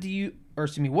 what do you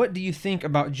think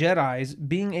about Jedis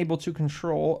being able to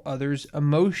control others'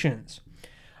 emotions?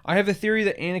 I have a theory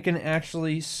that Anakin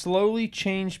actually slowly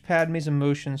changed Padme's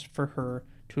emotions for her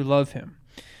to love him.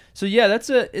 So yeah,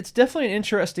 it's definitely an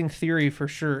interesting theory for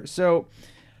sure. So,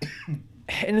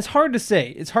 and it's hard to say.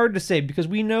 It's hard to say because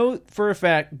we know for a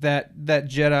fact that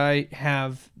Jedi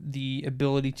have the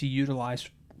ability to utilize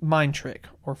mind trick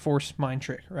or force mind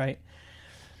trick, right?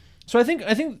 So I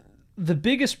think the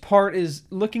biggest part is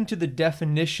looking to the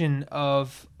definition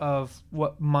of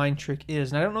what mind trick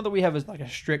is. And I don't know that we have a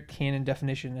strict canon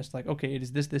definition. It's like, okay, it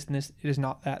is this, and this. It is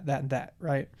not that, and that,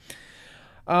 right?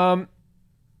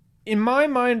 In my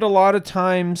mind, a lot of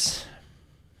times,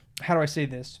 how do I say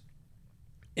this?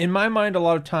 In my mind, a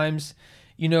lot of times,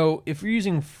 if you're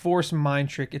using force mind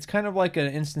trick, it's kind of like an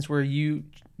instance where you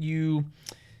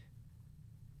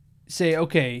say,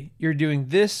 okay, you're doing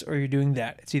this or you're doing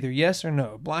that. It's either yes or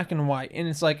no, black and white. And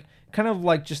it's like kind of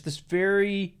like just this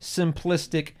very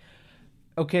simplistic,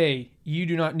 okay, you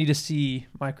do not need to see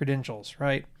my credentials,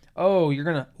 right? Oh, you're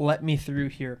going to let me through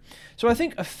here. So I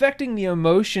think affecting the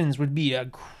emotions would be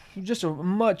just a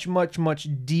much, much, much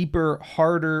deeper,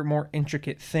 harder, more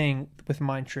intricate thing with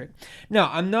mind trick. Now,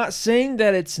 I'm not saying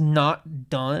that it's not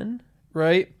done,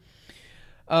 right?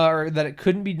 Or that it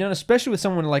couldn't be done, especially with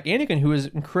someone like Anakin, who is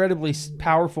incredibly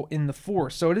powerful in the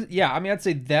Force. So it is, yeah. I mean, I'd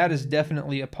say that is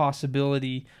definitely a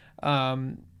possibility.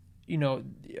 I'm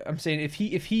saying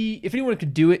if anyone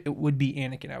could do it, it would be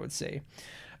Anakin. I would say.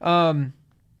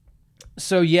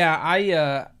 So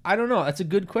yeah, I don't know. That's a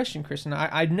good question, Kristen.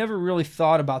 I'd never really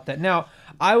thought about that. Now,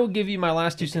 I will give you my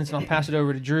last 2 cents, and I'll pass it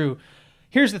over to Drew.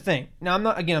 Here's the thing. Now, I'm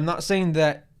not saying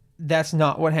that that's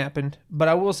not what happened, but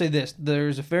I will say this.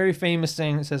 There's a very famous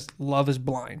saying that says, love is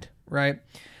blind, right?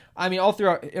 I mean, all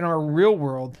throughout in our real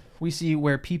world, we see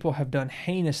where people have done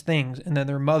heinous things and then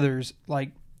their mothers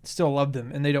still love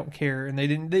them and they don't care. And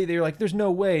they're like, there's no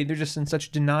way. They're just in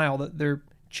such denial that their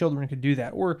children could do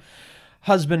that. Or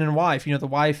husband and wife, the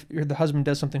wife or the husband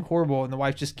does something horrible and the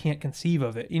wife just can't conceive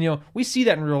of it. We see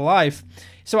that in real life.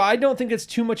 So I don't think it's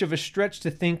too much of a stretch to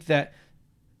think that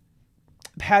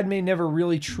Padme never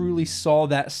really truly saw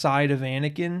that side of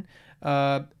Anakin,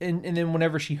 and then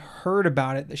whenever she heard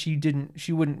about it, that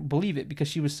she wouldn't believe it because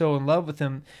she was so in love with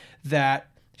him that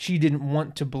she didn't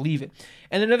want to believe it.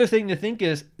 And another thing to think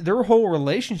is their whole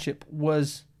relationship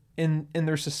was in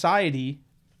their society,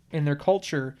 in their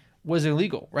culture, was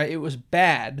illegal, right? It was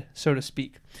bad, so to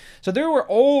speak. So their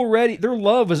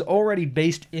love was already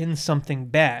based in something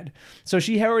bad. So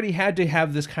she already had to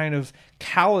have this kind of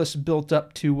callous built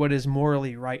up to what is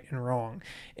morally right and wrong.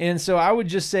 And so I would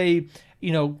just say,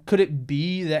 could it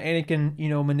be that Anakin,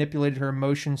 manipulated her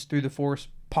emotions through the Force?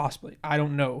 Possibly. I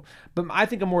don't know. But I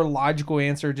think a more logical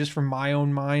answer, just from my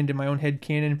own mind and my own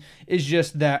headcanon, is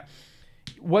just that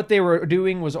what they were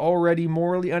doing was already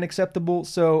morally unacceptable.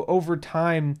 So over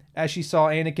time, as she saw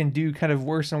Anakin do kind of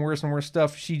worse and worse and worse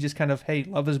stuff, she just kind of, hey,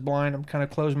 love is blind. I'm kind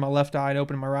of closing my left eye and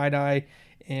opening my right eye.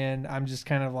 And I'm just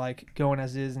kind of going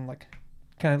as is and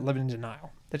kind of living in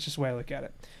denial. That's just the way I look at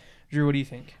it. Drew, what do you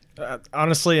think?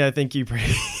 Honestly, I think you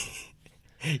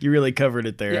really covered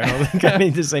it there. Yeah. I don't think I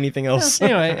need to say anything else.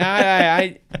 Anyway,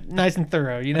 I nice and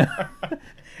thorough,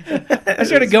 I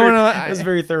started going on. It was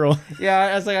very thorough. Yeah,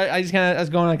 I was like, I kind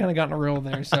of got in a roll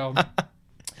there. So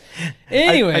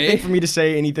anyway, I think for me to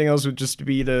say anything else would just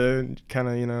be to kind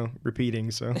of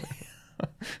repeating. So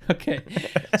okay,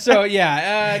 so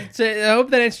yeah, so I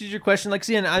hope that answers your question. Like,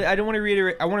 again, I don't want to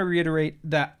reiterate. I want to reiterate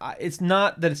that it's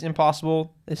not that it's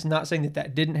impossible. It's not saying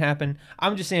that didn't happen.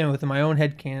 I'm just saying with my own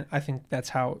headcanon, I think that's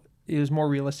how it was more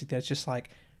realistic. That's just like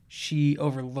she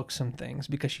overlooked some things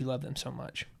because she loved them so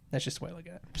much. That's just the way I look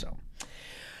at it. So,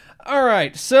 all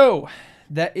right. So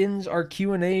that ends our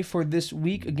Q&A for this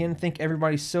week. Again, thank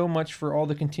everybody so much for all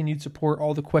the continued support,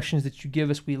 all the questions that you give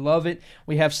us. We love it.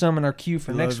 We have some in our queue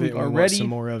for next week already. We want some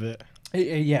more of it.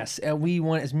 Yes, we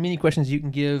want as many questions as you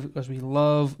can give because we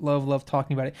love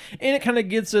talking about it. And it kind of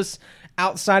gets us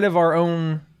outside of our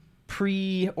own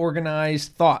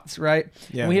pre-organized thoughts, right?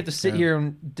 Yeah, we have to sit here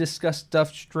and discuss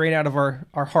stuff straight out of our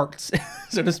hearts,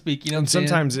 so to speak. And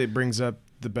sometimes it brings up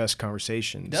the best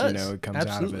conversations. It comes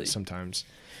out of it sometimes.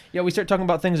 Yeah, we start talking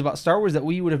about things about Star Wars that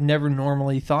we would have never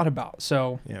normally thought about.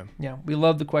 So yeah, we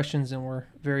love the questions and we're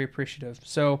very appreciative.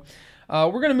 So we're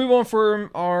going to move on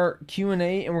from our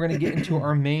Q&A and we're going to get into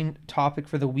our main topic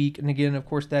for the week. And again, of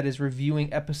course, that is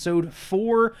reviewing episode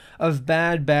 4 of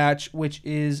Bad Batch, which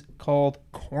is called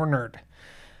Cornered.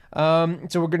 So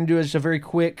we're going to do just a very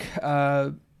quick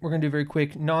we're going to do a very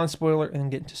quick non-spoiler and then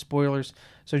get into spoilers.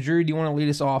 So, Drew, do you want to lead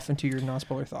us off into your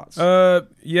non-spoiler thoughts?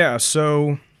 Yeah,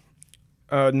 so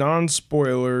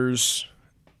non-spoilers,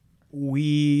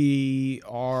 we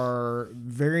are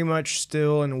very much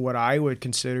still in what I would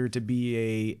consider to be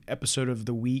a episode of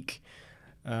the week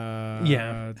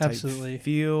Yeah, type absolutely.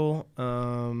 feel.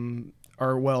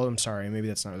 Or, well, I'm sorry, maybe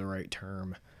that's not the right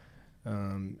term.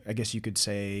 I guess you could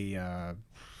say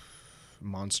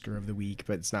monster of the week,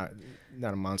 but it's not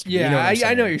a monster. Yeah, You know what I'm I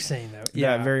saying. know what you're saying, though.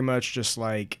 Yeah, Yeah, very much just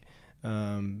like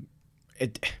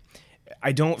it.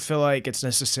 I don't feel like it's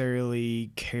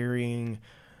necessarily carrying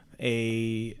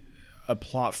a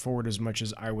plot forward as much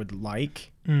as I would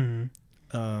like.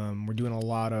 Mm-hmm. We're doing a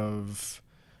lot of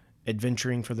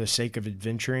adventuring for the sake of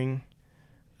adventuring.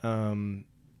 I'm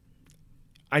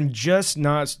just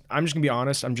gonna be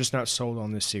honest. I'm just not sold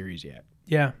on this series yet.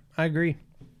 Yeah, I agree.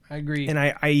 And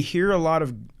I hear a lot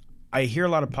of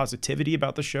positivity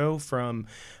about the show from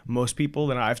most people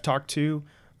that I've talked to,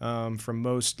 from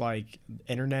most like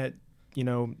internet,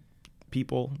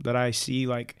 people that I see.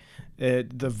 Like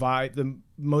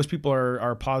most people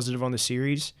are positive on the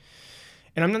series,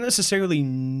 and I'm not necessarily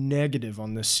negative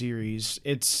on this series.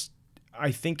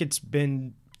 I think it's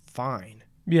been fine.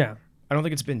 Yeah. I don't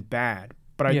think it's been bad.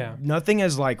 But Yeah. nothing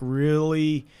has like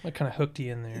really. What kind of hooked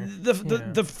you in there?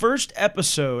 The first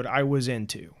episode I was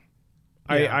into.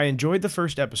 Yeah. I enjoyed the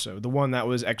first episode, the one that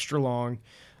was extra long.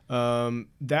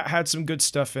 That had some good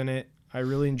stuff in it. I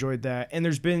really enjoyed that. And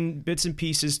there's been bits and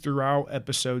pieces throughout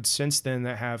episodes since then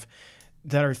that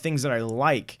are things that I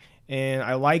like. And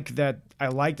I like that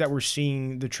we're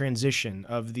seeing the transition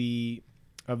of the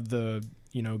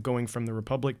going from the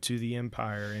Republic to the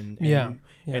Empire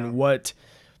and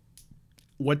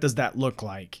what does that look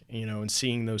like, and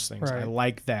seeing those things. Right. I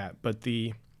like that, but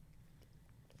the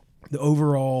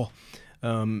overall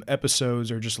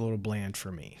episodes are just a little bland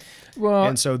for me. Well,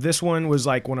 And so this one was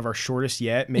like one of our shortest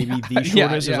yet, maybe the shortest.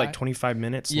 Yeah, It was yeah. like 25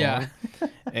 minutes Yeah. long.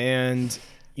 And,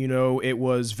 it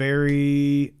was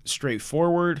very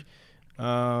straightforward.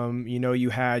 You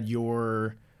had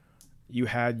your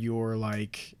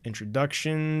like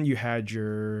introduction, you had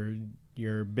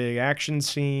your big action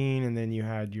scene, and then you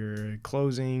had your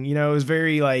closing. It was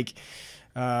very like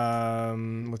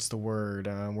what's the word,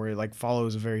 where it like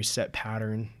follows a very set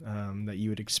pattern that you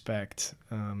would expect.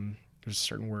 There's a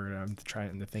certain word I'm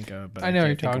trying to think of, but I know what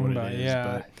you're can't think of talking what about. it is, Yeah.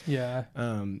 but, Yeah.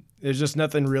 there's just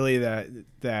nothing really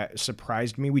that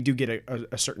surprised me. We do get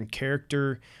a certain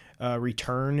character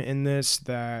return in this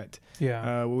that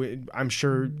Yeah. I'm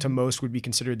sure to most would be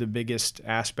considered the biggest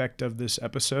aspect of this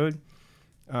episode.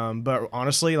 But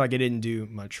honestly, like, it didn't do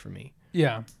much for me.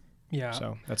 Yeah. Yeah.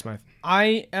 So that's my.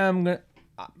 I am gonna.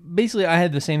 Basically, I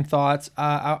had the same thoughts.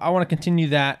 I want to continue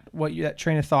that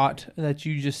train of thought that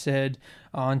you just said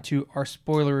onto our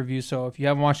spoiler review. So if you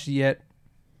haven't watched it yet,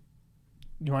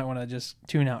 you might want to just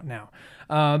tune out now.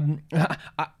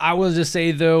 I will just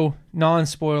say, though,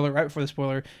 non-spoiler, right before the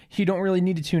spoiler, you don't really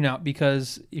need to tune out,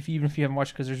 because even if you haven't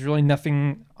watched it, because there's really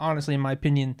nothing, honestly, in my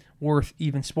opinion, worth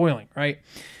even spoiling, right?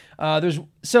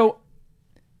 So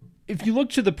if you look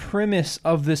to the premise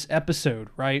of this episode,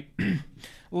 right,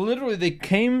 literally they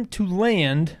came to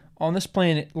land on this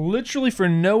planet literally for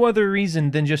no other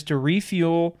reason than just to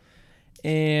refuel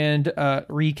and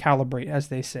recalibrate, as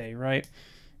they say, right?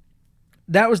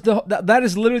 That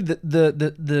is literally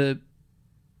the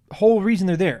whole reason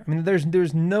they're there. I mean,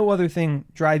 there's no other thing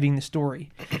driving the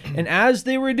story. And as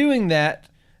they were doing that,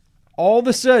 all of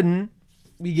a sudden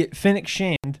we get Fennec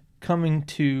Shand coming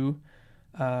to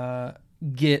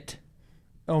get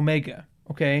Omega,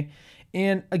 okay?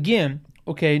 And again,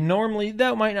 okay, normally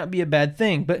that might not be a bad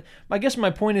thing, but I guess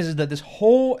my point is that this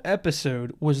whole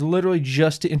episode was literally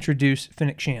just to introduce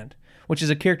Fennec Shand, which is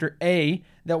a character, A,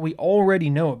 that we already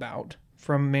know about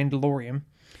from Mandalorian,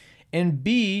 and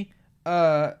B,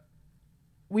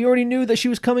 we already knew that she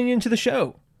was coming into the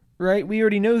show, right? We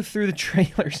already know through the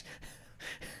trailers.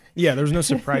 Yeah, there's no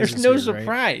surprises. There's no here, right?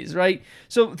 surprise, right?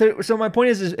 So my point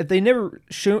is if they never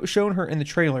shown her in the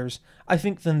trailers, I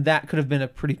think then that could have been a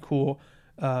pretty cool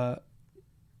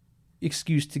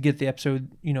excuse to get the episode,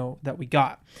 that we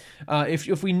got.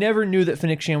 If we never knew that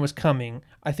Fennec Shand was coming,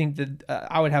 I think that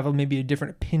I would have maybe a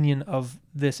different opinion of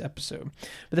this episode.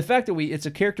 But the fact that it's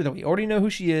a character that we already know who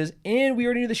she is, and we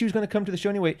already knew that she was going to come to the show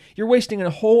anyway, you're wasting a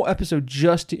whole episode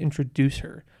just to introduce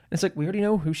her. And it's like, we already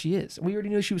know who she is. We already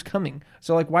knew she was coming.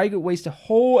 So, like, why waste a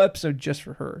whole episode just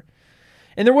for her?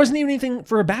 And there wasn't even anything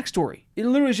for her backstory. It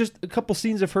literally was just a couple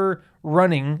scenes of her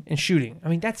running and shooting. I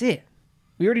mean, that's it.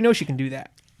 We already know she can do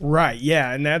that. Right.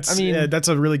 Yeah, and that's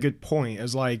a really good point.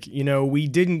 Is like, we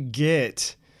didn't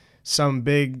get some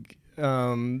big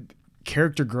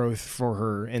character growth for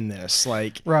her in this.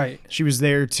 Like, Right. she was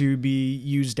there to be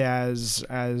used as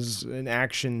an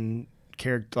action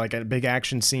character, like a big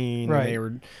action scene. Right. And they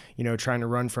were, trying to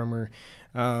run from her.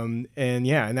 And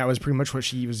that was pretty much what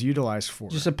she was utilized for.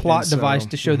 Just a plot And so- device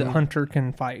to show that Mhm. Hunter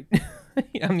can fight.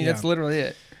 I mean, that's literally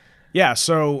it. Yeah,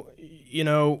 so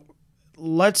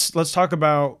let's talk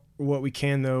about what we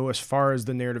can though as far as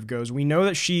the narrative goes. We know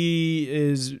that she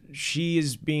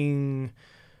is being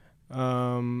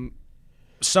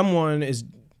someone is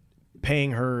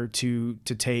paying her to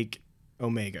take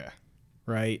Omega,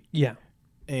 right? Yeah.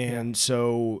 And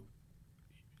so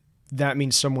that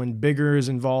means someone bigger is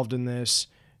involved in this.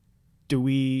 Do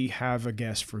we have a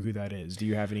guess for who that is? Do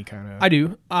you have any kind of... I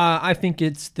do. I think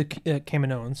it's the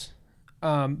Kaminoans.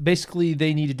 Basically,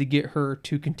 they needed to get her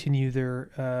to continue their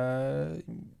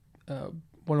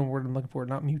what word I'm looking for?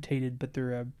 Not mutated, but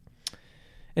their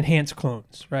enhanced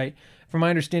clones, right? From my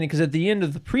understanding, because at the end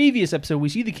of the previous episode, we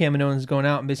see the Kaminoans going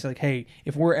out and basically like, "Hey,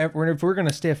 if we're going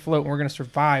to stay afloat and we're going to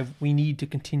survive, we need to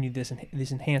continue this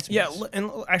enhancements." Yeah,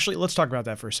 and actually, let's talk about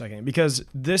that for a second, because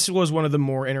this was one of the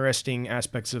more interesting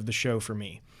aspects of the show for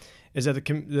me, is that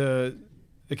the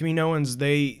Kaminoans,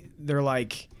 they're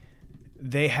like,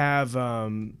 they have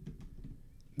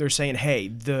they're saying, hey,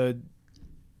 the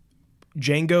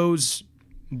Django's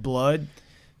blood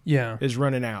Yeah. is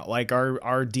running out. Like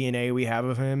our DNA we have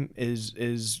of him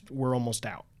is we're almost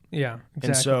out. Yeah. Exactly.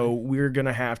 And so we're going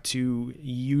to have to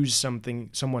use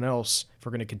someone else if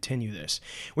we're going to continue this,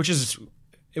 which is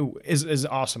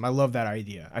awesome. I love that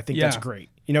idea. I think that's Yeah. great.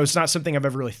 It's not something I've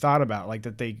ever really thought about, like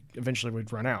that they eventually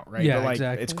would run out, right? Yeah, but like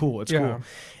exactly. it's cool. It's Yeah. cool.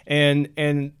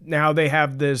 And now they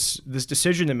have this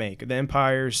decision to make. The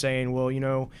Empire is saying,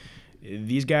 well,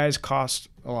 these guys cost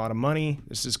a lot of money.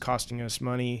 This is costing us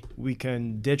money. We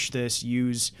can ditch this,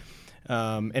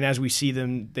 and as we see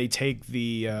them, they take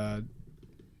the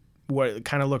what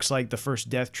kind of looks like the first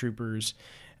Death Troopers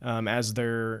as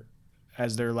their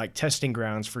like testing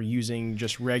grounds for using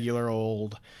just regular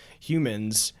old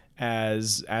humans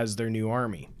as their new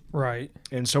army. Right.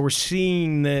 And so we're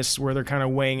seeing this where they're kind of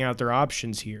weighing out their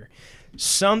options here.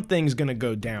 Something's going to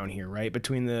go down here, right?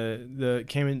 Between the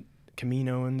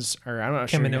Kaminoans, or I'm not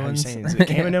sure how you say it. Is it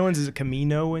Kaminoans? Is it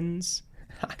Kaminoans?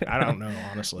 I don't know,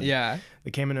 honestly. Yeah.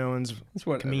 The Kaminoans, It's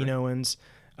whatever. Kaminoans,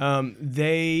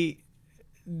 they,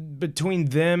 between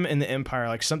them and the Empire,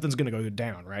 like something's going to go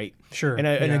down, right? Sure. And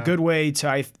a yeah. good way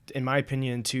to, in my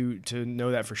opinion, to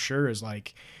know that for sure is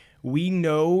like, we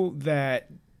know that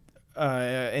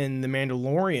in The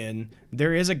Mandalorian,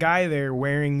 there is a guy there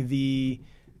wearing the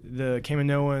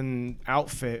Kaminoan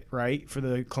outfit, right, for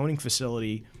the cloning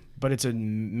facility, but it's a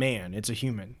man, it's a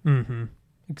human. Mm-hmm.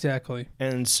 Exactly.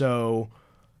 And so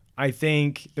I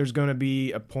think there's going to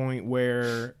be a point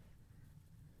where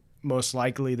most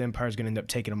likely the Empire's going to end up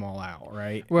taking them all out,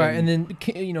 right? Right, and then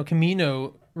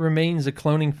Camino remains a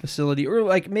cloning facility, or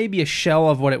like maybe a shell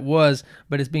of what it was,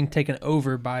 but it's being taken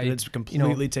over by. It's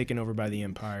completely taken over by the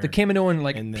Empire. The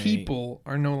Kaminoan And they- people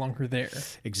are no longer there.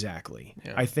 Exactly.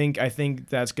 Yeah. I think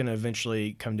that's going to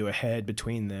eventually come to a head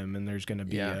between them, and there's going to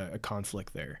be Yeah. a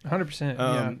conflict there.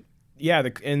 100%. Yeah.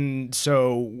 And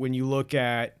so when you look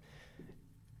at,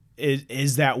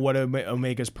 is that what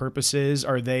Omega's purpose is?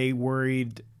 Are they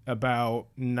worried about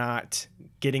not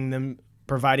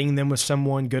providing them with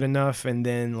someone good enough, and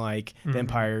then like the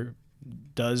Empire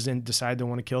does and decide they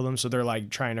want to kill them, so they're like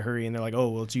trying to hurry, and they're like, oh,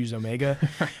 well, let's use Omega.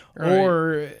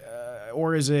 Right.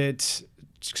 Or is it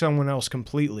someone else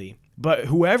completely? But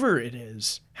whoever it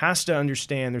is has to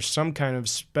understand there's some kind of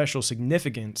special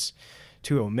significance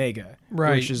to Omega,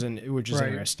 Right. which is Right.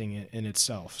 interesting in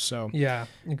itself. So Yeah,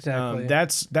 exactly.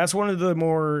 that's one of the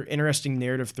more interesting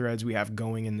narrative threads we have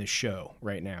going in this show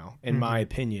right now, in my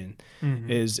opinion,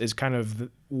 is kind of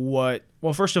what.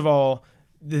 Well, first of all,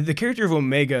 the character of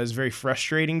Omega is very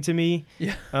frustrating to me.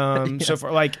 Yeah. So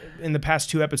for like in the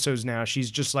past 2 episodes now, she's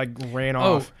just like ran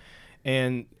off,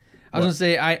 and I was gonna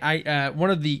say I one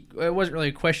of the, it wasn't really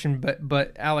a question,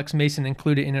 but Alex Mason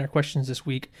included in our questions this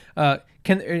week.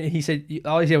 He said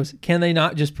all he said was, can they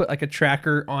not just put like a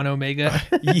tracker on Omega?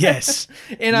 yes,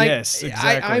 And yes,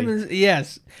 exactly.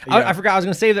 yes. Yeah. I forgot I was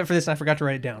gonna save that for this, and I forgot to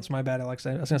write it down. So my bad, Alex.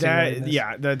 I was gonna say this.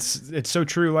 Yeah, it's so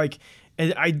true. Like,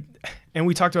 and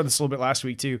we talked about this a little bit last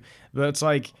week too. But it's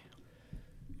like,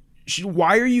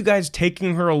 why are you guys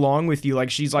taking her along with you? Like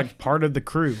she's like part of the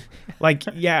crew. Like,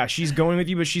 yeah, she's going with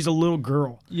you, but she's a little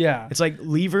girl. Yeah. It's like,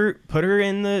 leave her, put her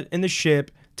in the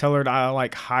ship, tell her to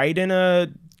like hide in a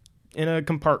in a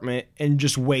compartment and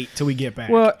just wait till we get back.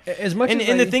 Well, as much and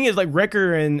as the thing is, like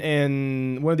Wrecker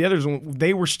and one of the others,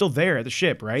 they were still there at the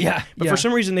ship, right? Yeah, But yeah. for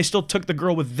some reason, they still took the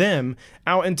girl with them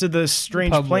out into this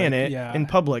strange Public, planet yeah. in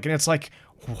public, and it's like,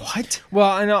 what?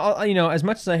 Well, and as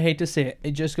much as I hate to say it,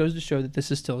 it just goes to show that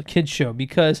this is still a kids show,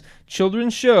 because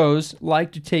children's shows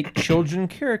like to take children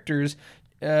characters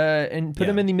and put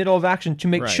them in the middle of action to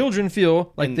make Right. children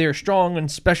feel like they're strong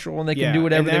and special and they can do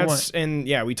whatever they want. And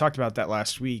yeah, we talked about that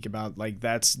last week about like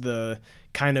that's the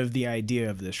kind of the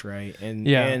idea of this, right?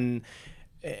 And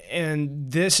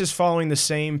and this is following the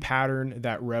same pattern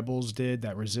that Rebels did,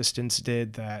 that Resistance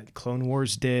did, that Clone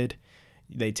Wars did.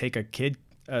 They take a kid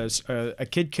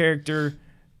character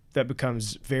that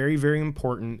becomes very, very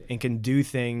important and can do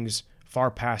things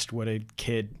far past what a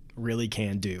kid really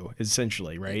can do,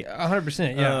 essentially, right?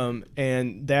 100%, yeah.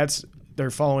 And they're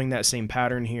following that same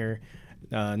pattern here.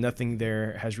 Nothing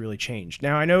there has really changed.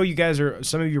 Now, I know you guys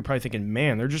some of you are probably thinking,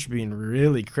 man, they're just being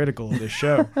really critical of this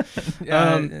show.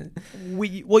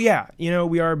 We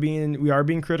are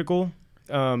being critical,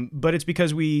 but it's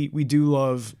because we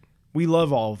love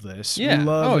all of this. Yeah. We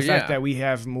love the fact yeah. that we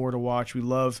have more to watch. We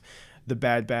love the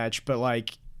Bad Batch, but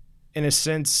like in a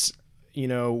sense,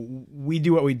 we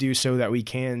do what we do so that we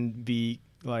can be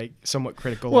like somewhat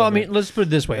critical. Well, I of mean, it. let's put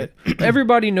it this way.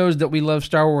 Everybody knows that we love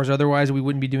Star Wars. Otherwise, we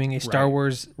wouldn't be doing a Star Right.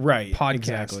 Wars Right, podcast.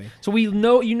 exactly. So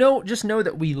just know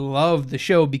that we love the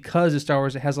show because of Star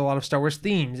Wars. It has a lot of Star Wars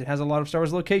themes. It has a lot of Star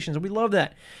Wars locations. And we love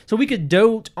that. So we could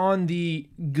dote on the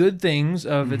good things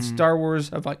of its Star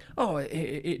Wars, of like, oh,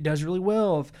 it does really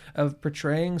well of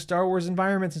portraying Star Wars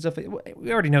environments and stuff.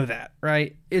 We already know that,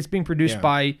 right? It's being produced Yeah.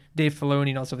 by Dave Filoni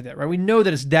and all stuff like that, right? We know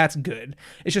that that's good.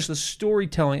 It's just the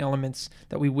storytelling elements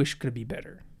that we wish could be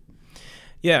better.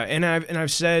 Yeah, and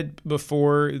I've said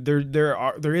before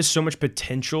there is so much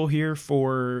potential here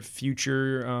for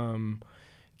future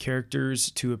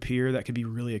characters to appear that could be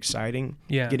really exciting.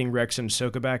 Yeah. Getting Rex and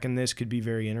Ahsoka back in this could be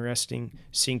very interesting.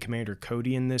 Seeing Commander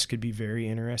Cody in this could be very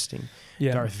interesting.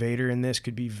 Yeah. Darth Vader in this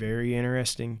could be very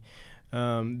interesting.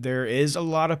 There is a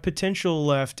lot of potential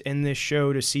left in this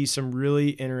show to see some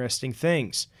really interesting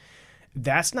things.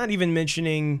 That's not even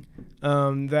mentioning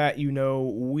that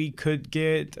we could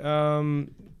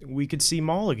see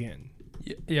Maul again.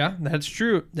 Yeah, that's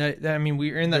true. I mean,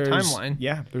 we're in that timeline.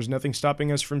 Yeah, there's nothing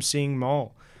stopping us from seeing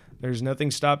Maul. There's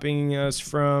nothing stopping us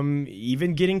from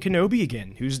even getting Kenobi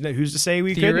again. Who's to say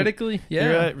we couldn't? Theoretically,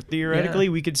 yeah. Theoretically,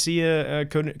 we could see a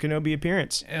Kenobi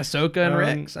appearance. Ahsoka and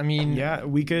Rex. I mean, yeah,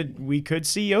 we could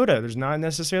see Yoda. There's not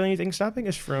necessarily anything stopping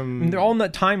us from. they're all in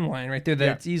that timeline right there.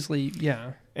 That's easily,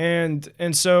 yeah. And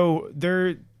so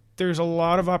there's a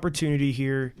lot of opportunity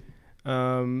here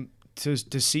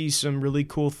to see some really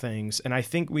cool things, and I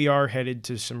think we are headed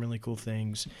to some really cool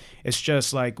things. It's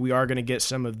just like we are going to get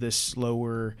some of this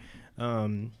slower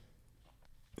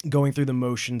going through the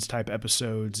motions type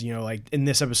episodes. Like in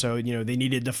this episode, they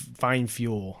needed to find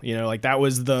fuel. Like that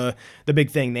was the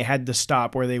big thing. They had to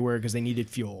stop where they were because they needed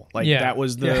fuel. Like that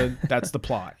was that's the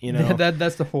plot.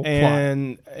 That's the whole plot.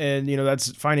 And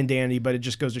that's fine and dandy, but it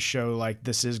just goes to show like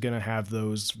this is going to have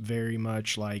those very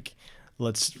much like,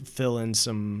 let's fill in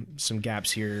some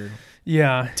gaps here.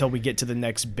 Yeah. Until we get to the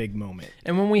next big moment.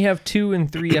 And when we have 2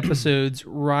 and 3 episodes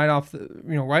right off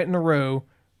right in a row,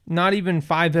 not even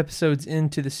 5 episodes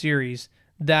into the series,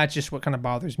 that's just what kind of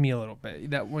bothers me a little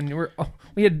bit. That when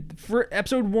we had for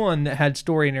episode 1 that had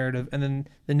story narrative, and then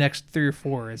the next 3 or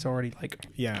 4 is already like,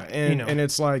 yeah. And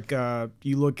it's like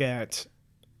you look at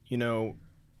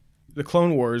the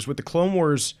Clone Wars. What the Clone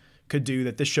Wars could do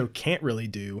that this show can't really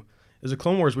do is the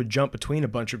Clone Wars would jump between a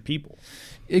bunch of people.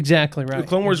 Exactly right. The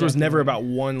Clone Wars was never about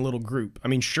one little group. I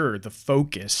mean, sure, the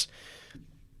focus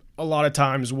a lot of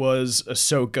times was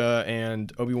Ahsoka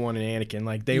and Obi-Wan and Anakin.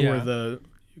 Like they were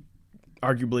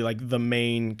arguably like the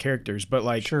main characters, but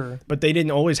like, sure. But they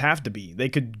didn't always have to be. They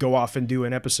could go off and do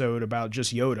an episode about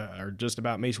just Yoda or just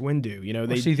about Mace Windu.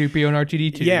 They C-3PO and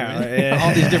R2-D2. Yeah,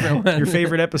 all these different ones. Your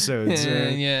favorite episodes.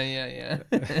 Yeah.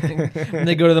 And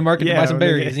they go to the market to buy some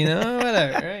berries.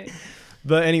 Whatever. Right.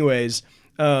 But anyways,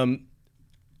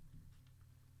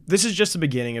 this is just the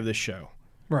beginning of this show.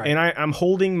 Right. And I'm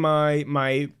holding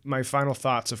my final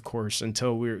thoughts, of course,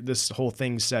 until this whole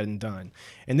thing's said and done.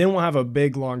 And then we'll have a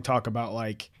big, long talk about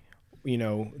like,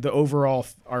 our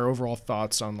overall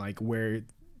thoughts on like where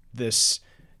this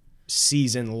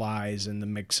season lies in the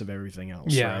mix of everything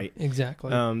else. Yeah, right? Exactly.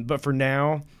 But for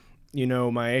now,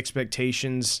 my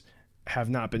expectations have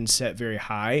not been set very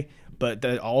high, but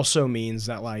that also means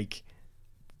that like,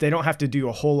 they don't have to do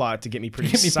a whole lot to get me pretty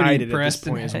excited at this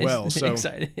point as well. So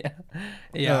excited,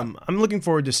 yeah. I'm looking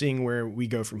forward to seeing where we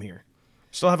go from here.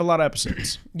 Still have a lot of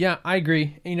episodes. Yeah, I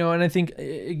agree. And I think,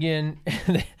 again,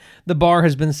 the bar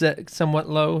has been set somewhat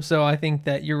low, so I think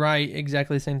that you're right.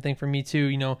 Exactly the same thing for me,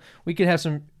 too. We could have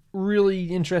some really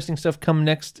interesting stuff come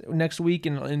next week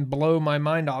and blow my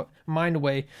mind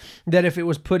away, that if it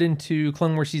was put into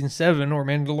Clone Wars Season 7 or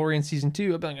Mandalorian Season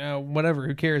 2, I'd be like, oh, whatever,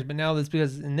 who cares? But now that's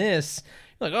because in this,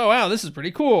 you're like, oh, wow, this is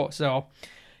pretty cool. So,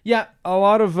 yeah, a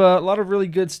lot of really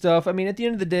good stuff. I mean, at the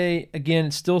end of the day, again,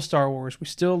 it's still Star Wars. We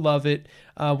still love it.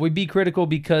 We be critical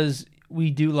because we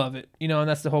do love it, and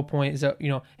that's the whole point, is that,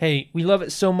 hey, we love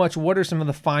it so much. What are some of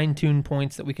the fine-tuned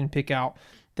points that we can pick out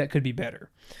that could be better?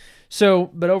 So,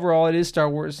 but overall, it is Star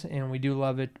Wars, and we do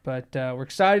love it. But we're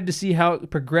excited to see how it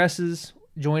progresses.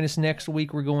 Join us next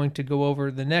week. We're going to go over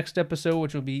the next episode,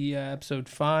 which will be episode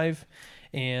 5.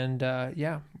 And, so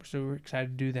we're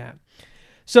excited to do that.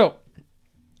 So,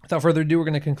 without further ado, we're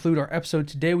going to conclude our episode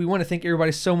today. We want to thank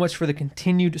everybody so much for the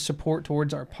continued support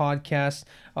towards our podcast.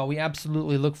 We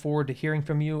absolutely look forward to hearing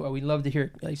from you. We'd love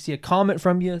to see a comment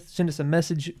from you. Send us a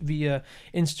message via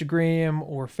Instagram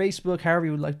or Facebook, however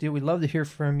you would like to do it. We'd love to hear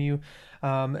from you.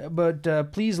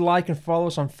 But please like and follow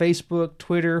us on Facebook,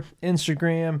 Twitter,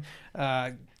 Instagram,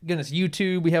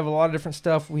 YouTube. We have a lot of different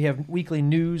stuff. We have weekly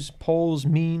news, polls,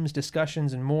 memes,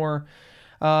 discussions, and more.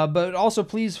 But also,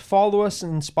 please follow us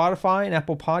on Spotify and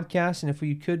Apple Podcasts. And if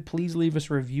you could, please leave us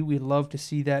a review. We'd love to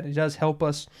see that. It does help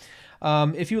us.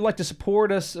 If you would like to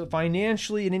support us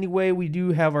financially in any way, we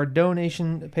do have our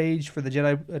donation page for the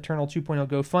Jedi Eternal 2.0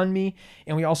 GoFundMe.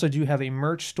 And we also do have a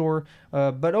merch store.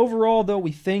 But overall, though,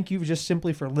 we thank you just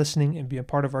simply for listening and being a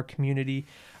part of our community.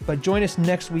 But join us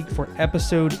next week for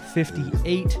episode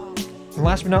 58. And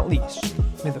last but not least,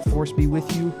 may the Force be with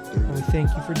you. And we thank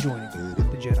you for joining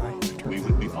the Jedi Eternal. We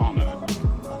would be honored